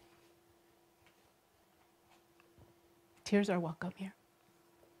 it's tears are welcome here.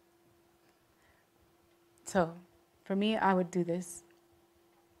 So, for me, I would do this,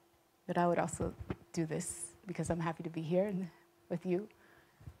 but I would also do this because I'm happy to be here and with you.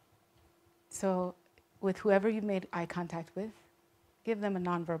 So, with whoever you've made eye contact with, give them a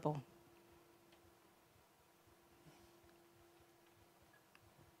nonverbal.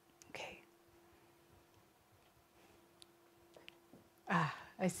 Okay.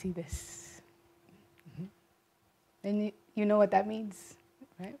 I see this. Mm-hmm. And you know what that means,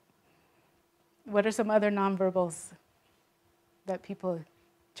 right? What are some other nonverbals that people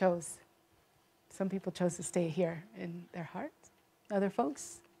chose? Some people chose to stay here in their hearts. Other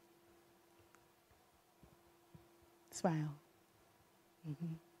folks? Smile.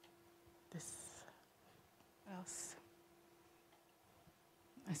 Mm-hmm. This. What else?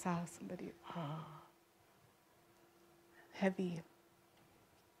 I saw somebody. Oh. Heavy.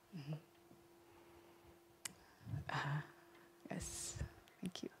 Mm-hmm. Yes.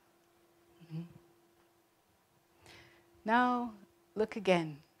 Thank you. Mm-hmm. Now, look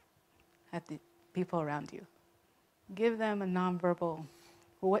again at the people around you. Give them a nonverbal,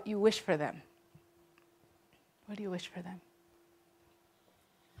 what you wish for them. What do you wish for them?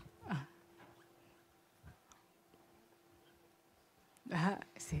 I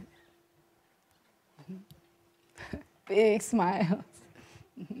see. Mm-hmm. Big smiles.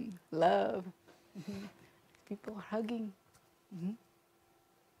 Mm-hmm. love. Mm-hmm. People are hugging. Mm-hmm.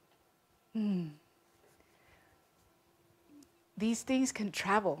 Mm. These things can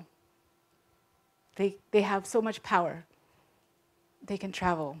travel. They have so much power. They can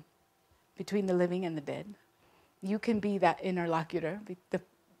travel between the living and the dead. You can be that interlocutor, the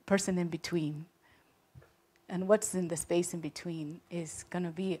person in between. And what's in the space in between is going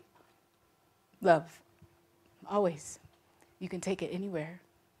to be love, always. You can take it anywhere.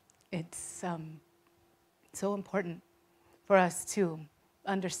 It's so important for us to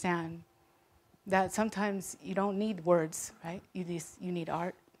understand that sometimes you don't need words, right? You need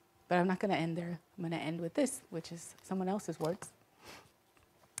art. But I'm not going to end there. I'm going to end with this, which is someone else's words.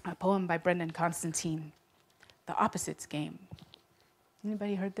 A poem by Brendan Constantine, The Opposites Game.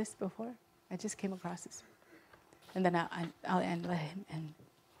 Anybody heard this before? I just came across this. And then I'll end, let him end.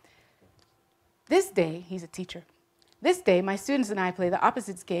 This day, he's a teacher. This day, my students and I play the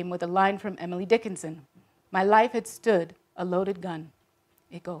opposites game with a line from Emily Dickinson. My life had stood a loaded gun.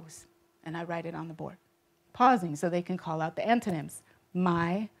 It goes, and I write it on the board, pausing so they can call out the antonyms.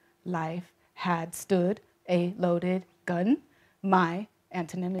 My life had stood a loaded gun. My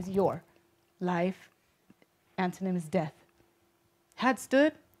antonym is your. Life, antonym is death. Had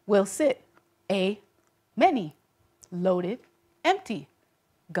stood, will sit. A, many. Loaded, empty.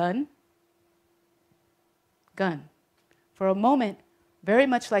 Gun, gun. For a moment, very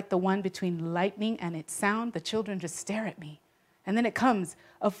much like the one between lightning and its sound, the children just stare at me. And then it comes,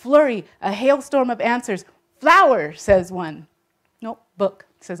 a flurry, a hailstorm of answers. Flower, says one. No, book,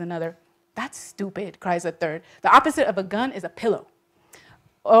 says another. That's stupid, cries a third. The opposite of a gun is a pillow.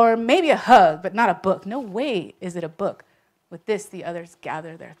 Or maybe a hug, but not a book. No way is it a book. With this, the others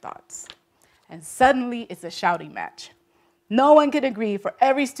gather their thoughts. And suddenly, it's a shouting match. No one can agree. For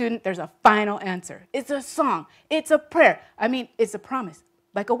every student, there's a final answer. It's a song. It's a prayer. I mean, it's a promise,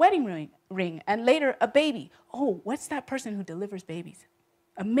 like a wedding ring, and later a baby. Oh, what's that person who delivers babies?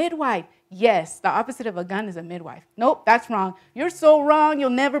 A midwife. Yes, the opposite of a gun is a midwife. Nope, that's wrong. You're so wrong, you'll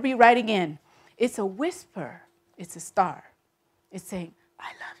never be right again. It's a whisper. It's a star. It's saying, I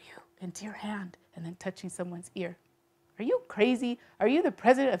love you, into your hand, and then touching someone's ear. Are you crazy? Are you the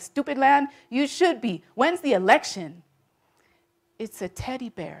president of stupid land? You should be. When's the election? It's a teddy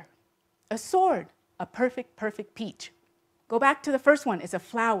bear, a sword, a perfect, perfect peach. Go back to the first one. It's a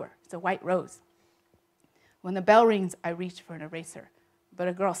flower. It's a white rose. When the bell rings, I reach for an eraser, but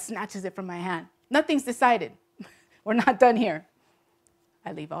a girl snatches it from my hand. Nothing's decided. We're not done here.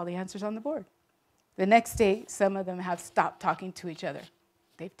 I leave all the answers on the board. The next day, some of them have stopped talking to each other.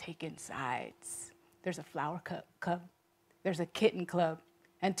 They've taken sides. There's a flower cub. There's a kitten club,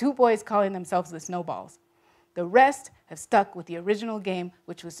 and 2 boys calling themselves the Snowballs. The rest have stuck with the original game,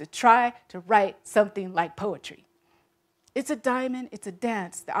 which was to try to write something like poetry. It's a diamond, it's a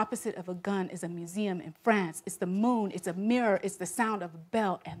dance. The opposite of a gun is a museum in France. It's the moon, it's a mirror, it's the sound of a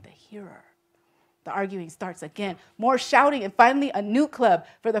bell and the hearer. The arguing starts again, more shouting, and finally a new club.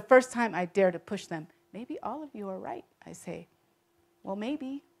 For the first time, I dare to push them. Maybe all of you are right, I say. Well,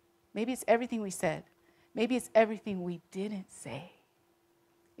 maybe. Maybe it's everything we said. Maybe it's everything we didn't say.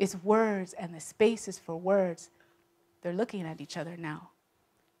 It's words and the spaces for words. They're looking at each other now.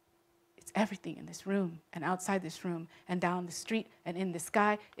 It's everything in this room and outside this room and down the street and in the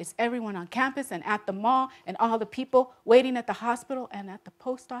sky. It's everyone on campus and at the mall and all the people waiting at the hospital and at the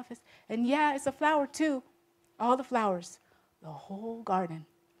post office. And yeah, it's a flower too. All the flowers, the whole garden.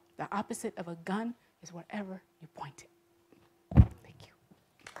 The opposite of a gun is wherever you point it. Thank you.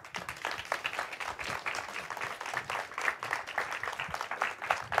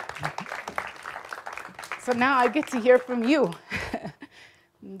 So now I get to hear from you.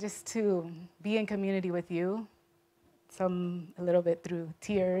 Just to be in community with you, a little bit through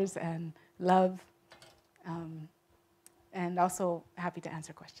tears and love, and also happy to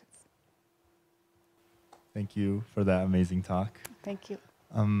answer questions. Thank you for that amazing talk. Thank you.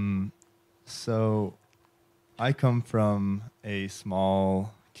 So I come from a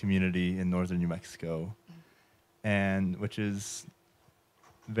small community in northern New Mexico, and which is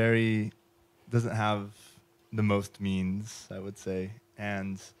doesn't have the most means, I would say.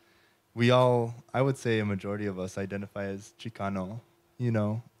 And we all, I would say a majority of us identify as Chicano,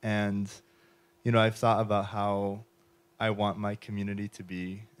 and, I've thought about how I want my community to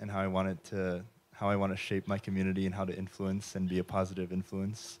be and how I want to shape my community and how to influence and be a positive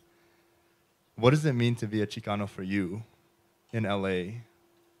influence. What does it mean to be a Chicano for you in LA?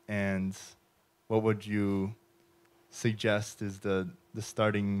 And what would you suggest is the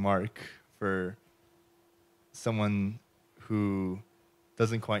starting mark for someone who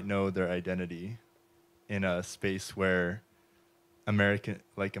doesn't quite know their identity in a space where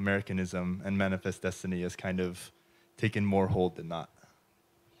Americanism and manifest destiny has kind of taken more hold than not.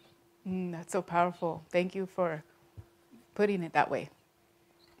 That's so powerful. Thank you for putting it that way.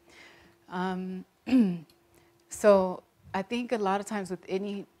 So I think a lot of times with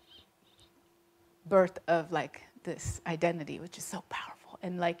any birth of like this identity, which is so powerful,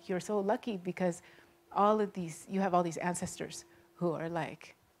 and like you're so lucky because you have all these ancestors who are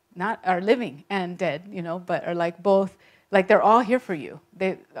like are living and dead, you know, but are like both, like they're all here for you.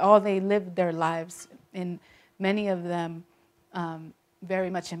 They lived their lives, in many of them very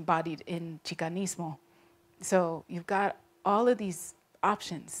much embodied in Chicanismo. So you've got all of these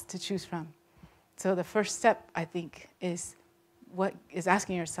options to choose from. So the first step, I think, is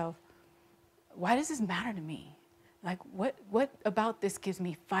asking yourself, why does this matter to me? Like, what about this gives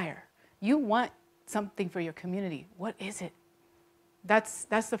me fire? You want something for your community. What is it? That's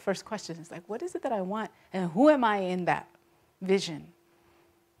the first question. It's like, what is it that I want? And who am I in that vision?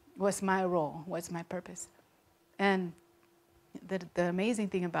 What's my role? What's my purpose? And the amazing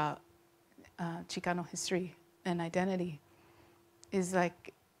thing about Chicano history and identity is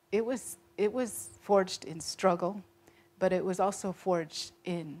like, it was forged in struggle, but it was also forged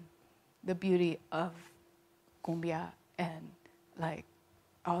in the beauty of cumbia and like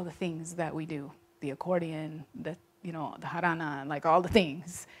all the things that we do, the accordion, the jarana, like all the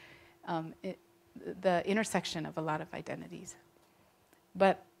things, the intersection of a lot of identities.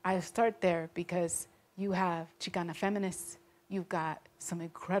 But I start there because you have Chicana feminists, you've got some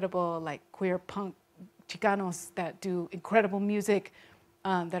incredible like queer punk Chicanos that do incredible music,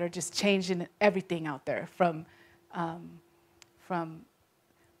 that are just changing everything out there, from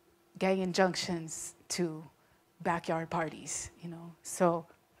gang injunctions to backyard parties, you know. So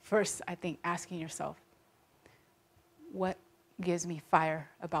first, I think asking yourself, what gives me fire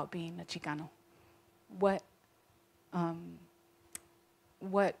about being a Chicano? Where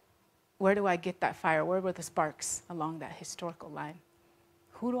do I get that fire? Where were the sparks along that historical line?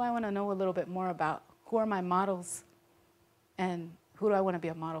 Who do I want to know a little bit more about? Who are my models? And who do I want to be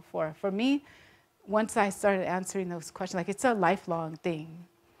a model for? For me, once I started answering those questions, like it's a lifelong thing.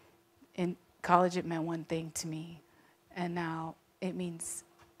 In college, it meant one thing to me. And now it means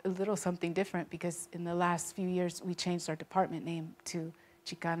a little something different, because in the last few years, we changed our department name to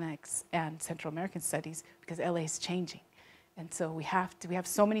Chicanx and Central American Studies, because LA is changing. And so we have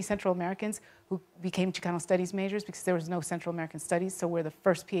so many Central Americans who became Chicano Studies majors because there was no Central American Studies. So we're the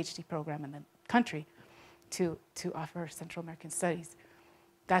first PhD program in the country to offer Central American Studies.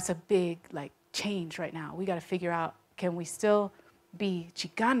 That's a big like change right now. We got to figure out, can we still be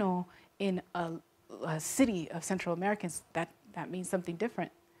Chicano in a city of Central Americans? That means something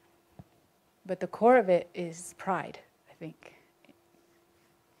different. But the core of it is pride, I think.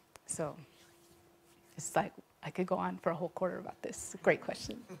 So it's like, I could go on for a whole quarter about this. Great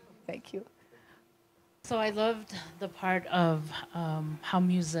question. Thank you. So I loved the part of how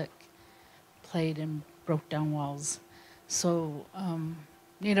music played and broke down walls. So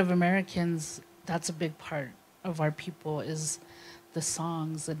Native Americans, that's a big part of our people, is the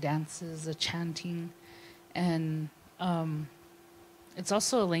songs, the dances, the chanting. And it's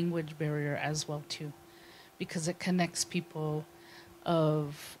also a language barrier as well too, because it connects people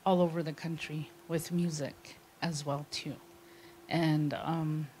of all over the country with music as well too. And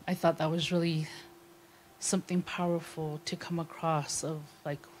I thought that was really something powerful to come across, of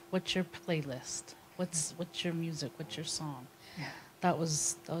like, what's your playlist? What's your music? What's your song? Yeah. That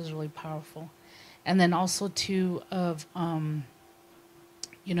was really powerful. And then also too of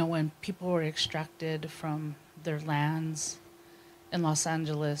when people were extracted from their lands in Los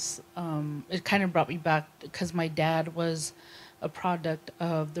Angeles, it kind of brought me back, because my dad was a product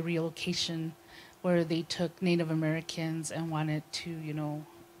of the relocation, where they took Native Americans and wanted to,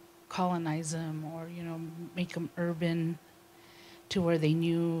 colonize them, or, make them urban, to where they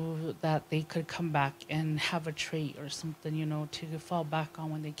knew that they could come back and have a trait or something, to fall back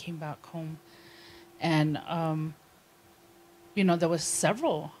on when they came back home. And, there was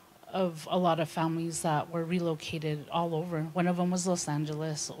several of a lot of families that were relocated all over. One of them was Los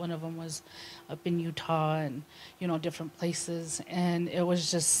Angeles, one of them was up in Utah, and, different places. And it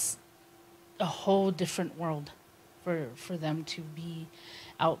was just a whole different world for them to be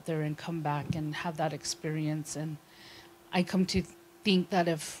out there and come back and have that experience. And I come to think that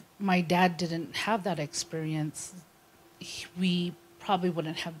if my dad didn't have that experience, we probably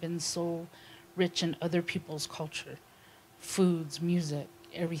wouldn't have been so rich in other people's culture, foods, music,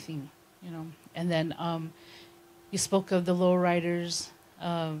 everything, And then you spoke of the lowriders.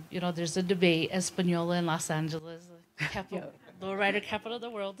 There's a debate, Española in Los Angeles. Lowrider capital of the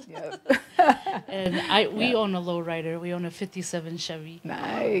world. Yep. And we own a lowrider. We own a 57 Chevy.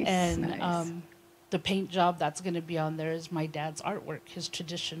 Nice. And nice. the paint job that's going to be on there is my dad's artwork, his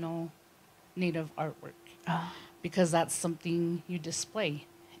traditional native artwork, because that's something you display.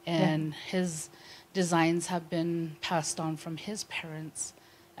 And his designs have been passed on from his parents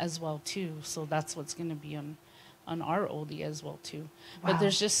as well too. So that's what's going to be on our oldie as well too. But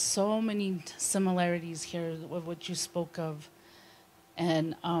there's just so many similarities here with what you spoke of,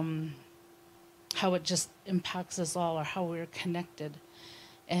 and how it just impacts us all, or how we're connected.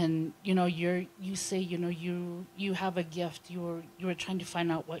 And you know, you say, you know, you have a gift. You were trying to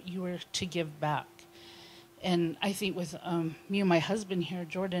find out what you were to give back. And I think with me and my husband here,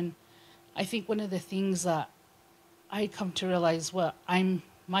 Jordan, I think one of the things that I come to realize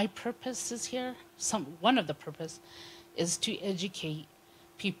my purpose is here. One of the purpose is to educate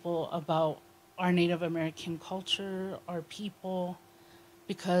people about our Native American culture, our people,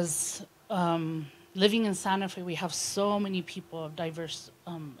 because living in Santa Fe, we have so many people of diverse,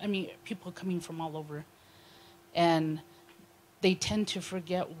 people coming from all over, and they tend to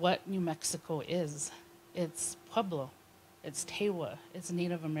forget what New Mexico is. It's Pueblo, it's Tewa, it's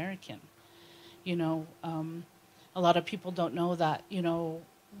Native American. You know, a lot of people don't know that, you know,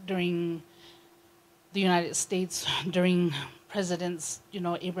 during the United States, during presidents, you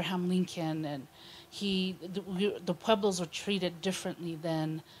know, Abraham Lincoln, and the Pueblos were treated differently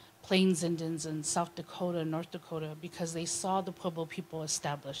than Plains Indians in South Dakota and North Dakota, because they saw the Pueblo people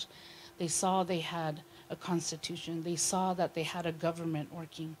established. They saw they had a constitution. They saw that they had a government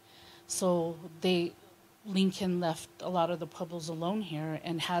working. So Lincoln left a lot of the Pueblos alone here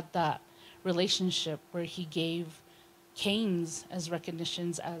and had that relationship where he gave canes as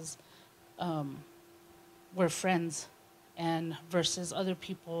recognitions as we're friends, and versus other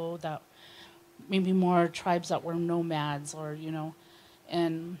people that maybe more tribes that were nomads, or, you know,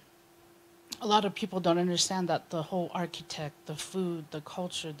 and a lot of people don't understand that the whole architect, the food, the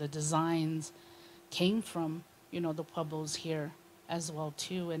culture, the designs came from, you know, the Pueblos here as well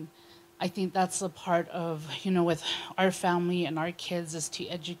too. And I think that's a part of, you know, with our family and our kids, is to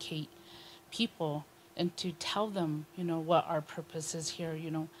educate people and to tell them, you know, what our purpose is here.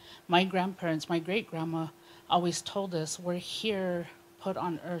 You know, my grandparents, my great-grandma always told us, we're here put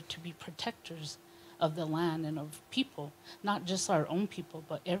on earth to be protectors of the land and of people, not just our own people,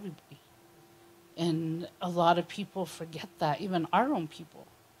 but everybody. And a lot of people forget that, even our own people.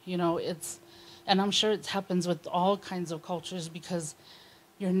 You know, and I'm sure it happens with all kinds of cultures, because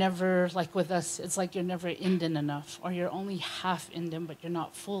you're never, like with us, it's like you're never Indian enough, or you're only half Indian, but you're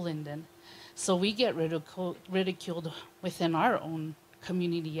not full Indian. So we get ridiculed within our own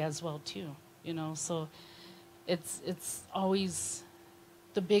community as well too, you know. So it's always,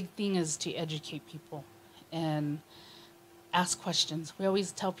 the big thing is to educate people and ask questions. We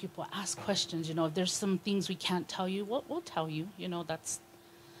always tell people, ask questions. You know, if there's some things we can't tell you, we'll tell you. You know,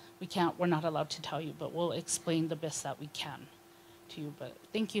 we're not allowed to tell you, but we'll explain the best that we can to you. But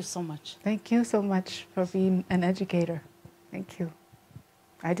thank you so much. Thank you so much for being an educator. Thank you.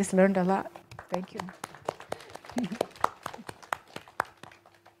 I just learned a lot. Thank you.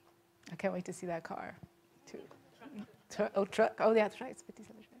 I can't wait to see that car, too. Truck. Oh, yeah, that's right. It's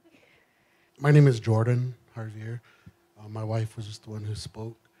 57. My name is Jordan Harvier. My wife was just the one who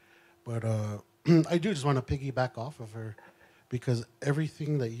spoke. But I do just want to piggyback off of her, because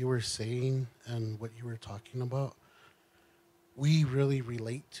everything that you were saying and what you were talking about, we really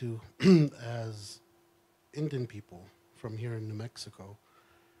relate to as Indian people from here in New Mexico.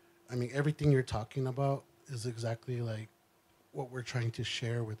 I mean, everything you're talking about is exactly like what we're trying to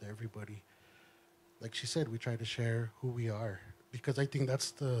share with everybody. Like she said, we try to share who we are, because I think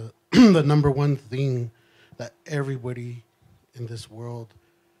that's the the number one thing that everybody in this world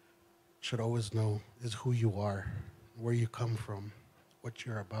should always know, is who you are, where you come from, what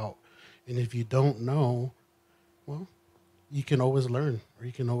you're about. And if you don't know, well, you can always learn, or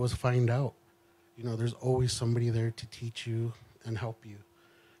you can always find out. You know, there's always somebody there to teach you and help you.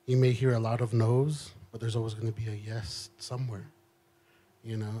 You may hear a lot of no's, but there's always going to be a yes somewhere,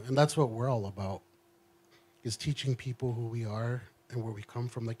 you know? And that's what we're all about, is teaching people who we are and where we come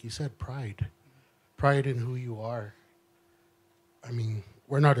from. Like you said, pride in who you are. I mean,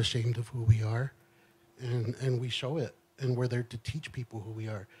 we're not ashamed of who we are, and we show it, and we're there to teach people who we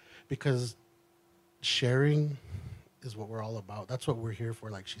are, because sharing is what we're all about. That's what we're here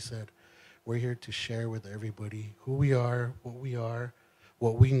for. Like she said, we're here to share with everybody who we are,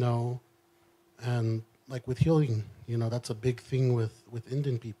 what we know. And like with healing, you know, that's a big thing with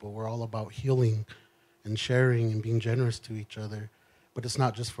Indian people. We're all about healing and sharing and being generous to each other. But it's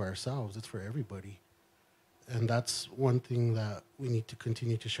not just for ourselves, it's for everybody. And that's one thing that we need to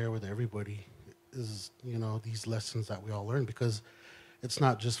continue to share with everybody is, you know, these lessons that we all learn, because it's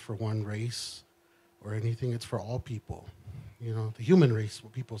not just for one race or anything, it's for all people. You know, the human race,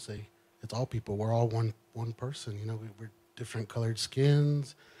 what people say, it's all people. We're all one person, you know, we're different colored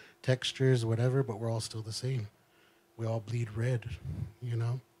skins, textures, whatever, but we're all still the same. We all bleed red, you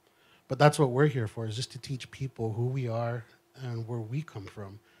know? But that's what we're here for, is just to teach people who we are and where we come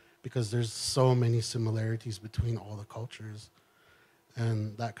from, because there's so many similarities between all the cultures.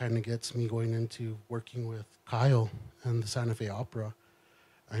 And that kind of gets me going into working with Kyle and the Santa Fe Opera.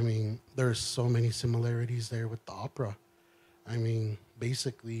 I mean, there's so many similarities there with the opera. I mean,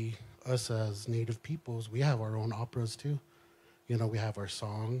 basically, us as Native peoples, we have our own operas too. You know, we have our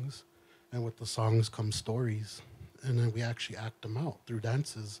songs, and with the songs come stories, and then we actually act them out through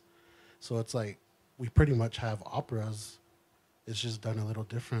dances. So it's like, we pretty much have operas, it's just done a little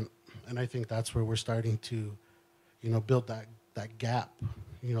different. And I think that's where we're starting to, you know, build that gap,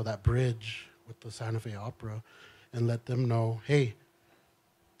 you know, that bridge with the Santa Fe Opera, and let them know, hey,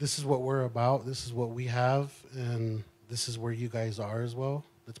 this is what we're about, this is what we have, and this is where you guys are as well.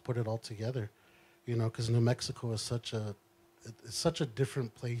 Let's put it all together, you know, because New Mexico is such a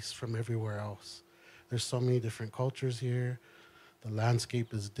different place from everywhere else. There's so many different cultures here. The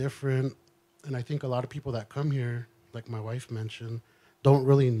landscape is different. And I think a lot of people that come here, like my wife mentioned, don't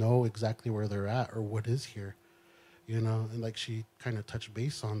really know exactly where they're at or what is here, you know. And like she kind of touched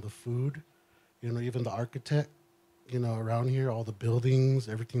base on the food, you know, even the architect, you know, around here, all the buildings,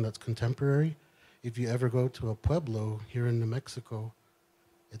 everything that's contemporary. If you ever go to a pueblo here in New Mexico,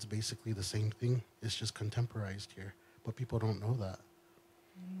 it's basically the same thing. It's just contemporized here, but people don't know that.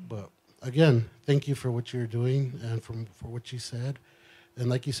 But again, thank you for what you're doing and for what you said. And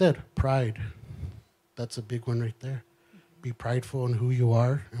like you said, pride, that's a big one right there. Be prideful in who you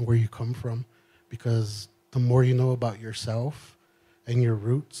are and where you come from, because the more you know about yourself and your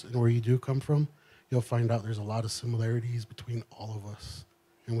roots and where you do come from, you'll find out there's a lot of similarities between all of us,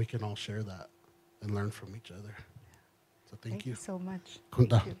 and we can all share that and learn from each other. So thank you. Thank you so much.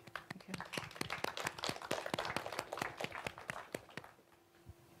 Kunta. Thank you. Thank you.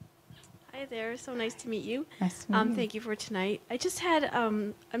 Hi there, so nice to meet you. Nice to meet you. Thank you for tonight. I just had,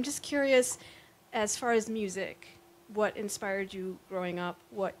 I'm just curious, as far as music, what inspired you growing up,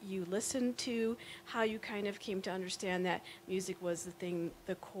 what you listened to, how you kind of came to understand that music was the thing,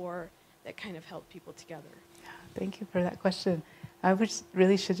 the core that kind of held people together. Thank you for that question. I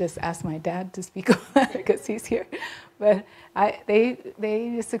really should just ask my dad to speak on that because he's here. But they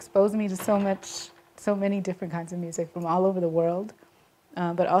just exposed me to so many different kinds of music from all over the world,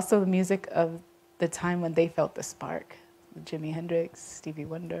 but also the music of the time when they felt the spark. Jimi Hendrix, Stevie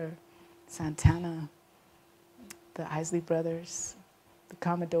Wonder, Santana, the Isley Brothers, the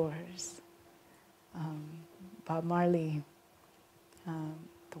Commodores, Bob Marley,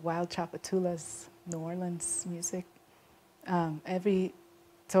 the Wild Chapatulas, New Orleans music.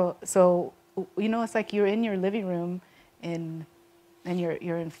 So you know, it's like you're in your living room and you're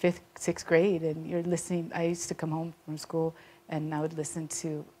in 5th, 6th grade and you're listening. I used to come home from school and I would listen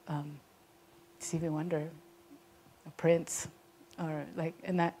to Stevie Wonder, or Prince, or like,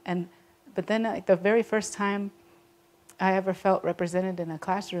 but then like the very first time I ever felt represented in a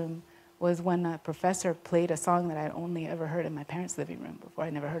classroom was when a professor played a song that I'd only ever heard in my parents' living room before. I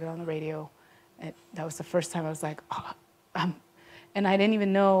never heard it on the radio. That was the first time I was like, oh, and I didn't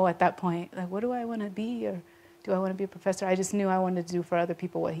even know at that point, like, what do I want to be, or do I want to be a professor? I just knew I wanted to do for other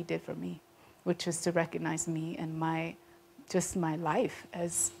people what he did for me, which was to recognize me and my life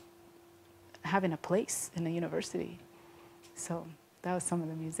as having a place in a university. So that was some of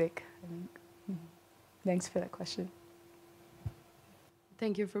the music, I think. Thanks for that question.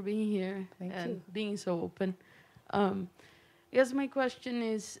 Thank you for being here Thank and you. being so open. I guess my question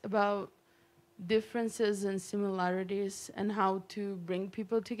is about differences and similarities and how to bring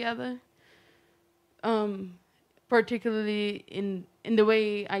people together. Particularly in the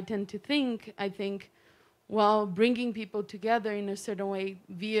way I tend to think, I think while bringing people together in a certain way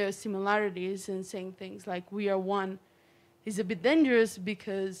via similarities and saying things like we are one is a bit dangerous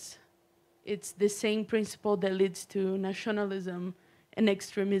because it's the same principle that leads to nationalism and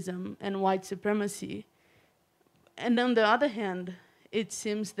extremism and white supremacy. And on the other hand, it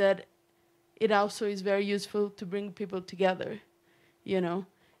seems that it also is very useful to bring people together, you know?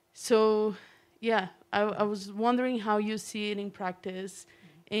 So, yeah, I was wondering how you see it in practice,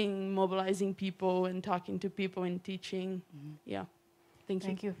 in mobilizing people and talking to people and teaching. Yeah, thank you.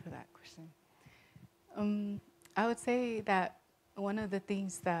 Thank you for that question. I would say that one of the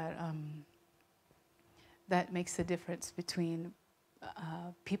things that that makes a difference between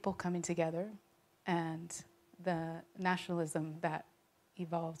people coming together and the nationalism that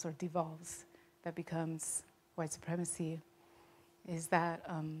evolves or devolves, that becomes white supremacy, is that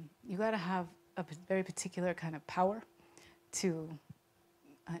you got to have a very particular kind of power to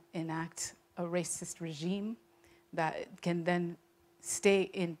enact a racist regime that can then stay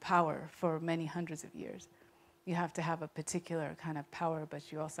in power for many hundreds of years. You have to have a particular kind of power,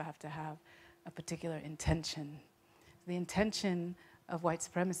 but you also have to have a particular intention. The intention of white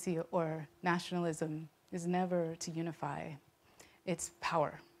supremacy or nationalism is never to unify. It's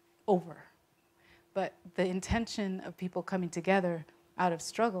power over. But the intention of people coming together out of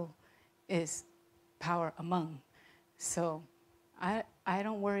struggle is power among. So I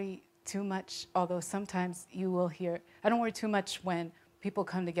don't worry too much, although sometimes you will hear, I don't worry too much when people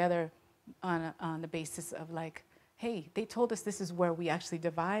come together on the basis of like, hey, they told us this is where we actually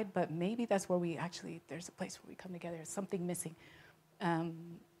divide, but maybe that's where we actually, there's a place where we come together, there's something missing.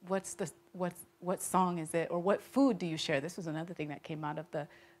 What song is it, or what food do you share? This was another thing that came out of the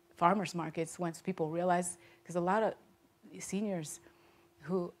farmers markets once people realized, because a lot of seniors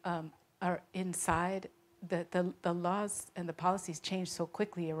who are inside, the laws and the policies changed so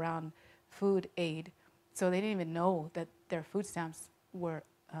quickly around food aid, so they didn't even know that their food stamps were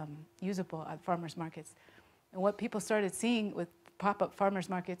usable at farmers markets. And what people started seeing with pop-up farmers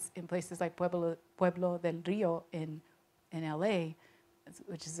markets in places like Pueblo del Rio in LA,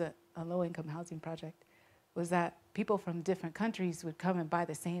 which is a low-income housing project, was that people from different countries would come and buy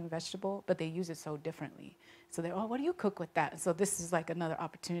the same vegetable, but they use it so differently. So they're, oh, what do you cook with that? So this is like another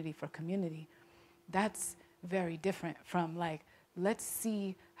opportunity for community. That's very different from like, let's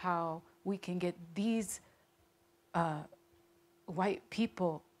see how we can get these white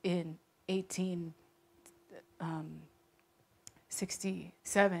people in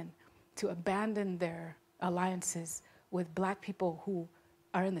 1867 to abandon their alliances with black people who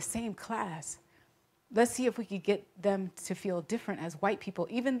are in the same class. Let's see if we could get them to feel different as white people,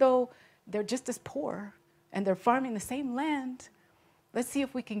 even though they're just as poor and they're farming the same land. Let's see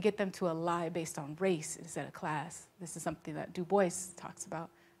if we can get them to ally based on race instead of class. This is something that Du Bois talks about.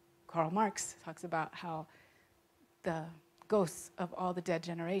 Karl Marx talks about how the ghosts of all the dead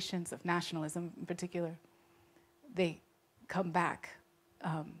generations of nationalism in particular, they come back.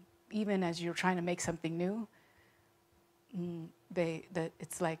 Even as you're trying to make something new,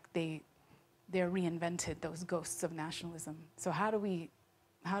 it's like they're reinvented, those ghosts of nationalism. So how do we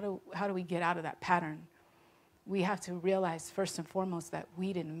get out of that pattern? We have to realize first and foremost that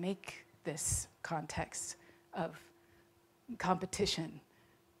we didn't make this context of competition.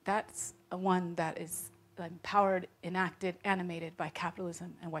 That's a one that is empowered, enacted, animated by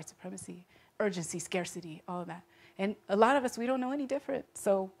capitalism and white supremacy, urgency, scarcity, all of that. And a lot of us, we don't know any different.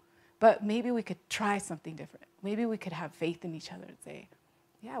 So, but maybe we could try something different. Maybe we could have faith in each other and say,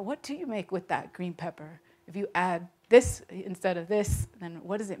 yeah, what do you make with that green pepper? If you add this instead of this, then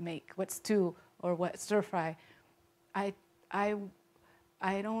what does it make? What stew or what stir fry? I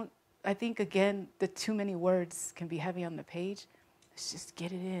think again, the too many words can be heavy on the page. Let's just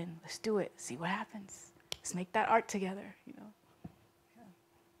get it in. Let's do it. See what happens. Let's make that art together, you know. Yeah.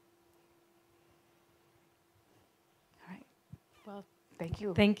 All right. Well, thank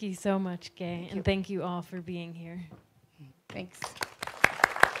you. Thank you so much, Gaye, Thank and you. thank you all for being here. Thanks.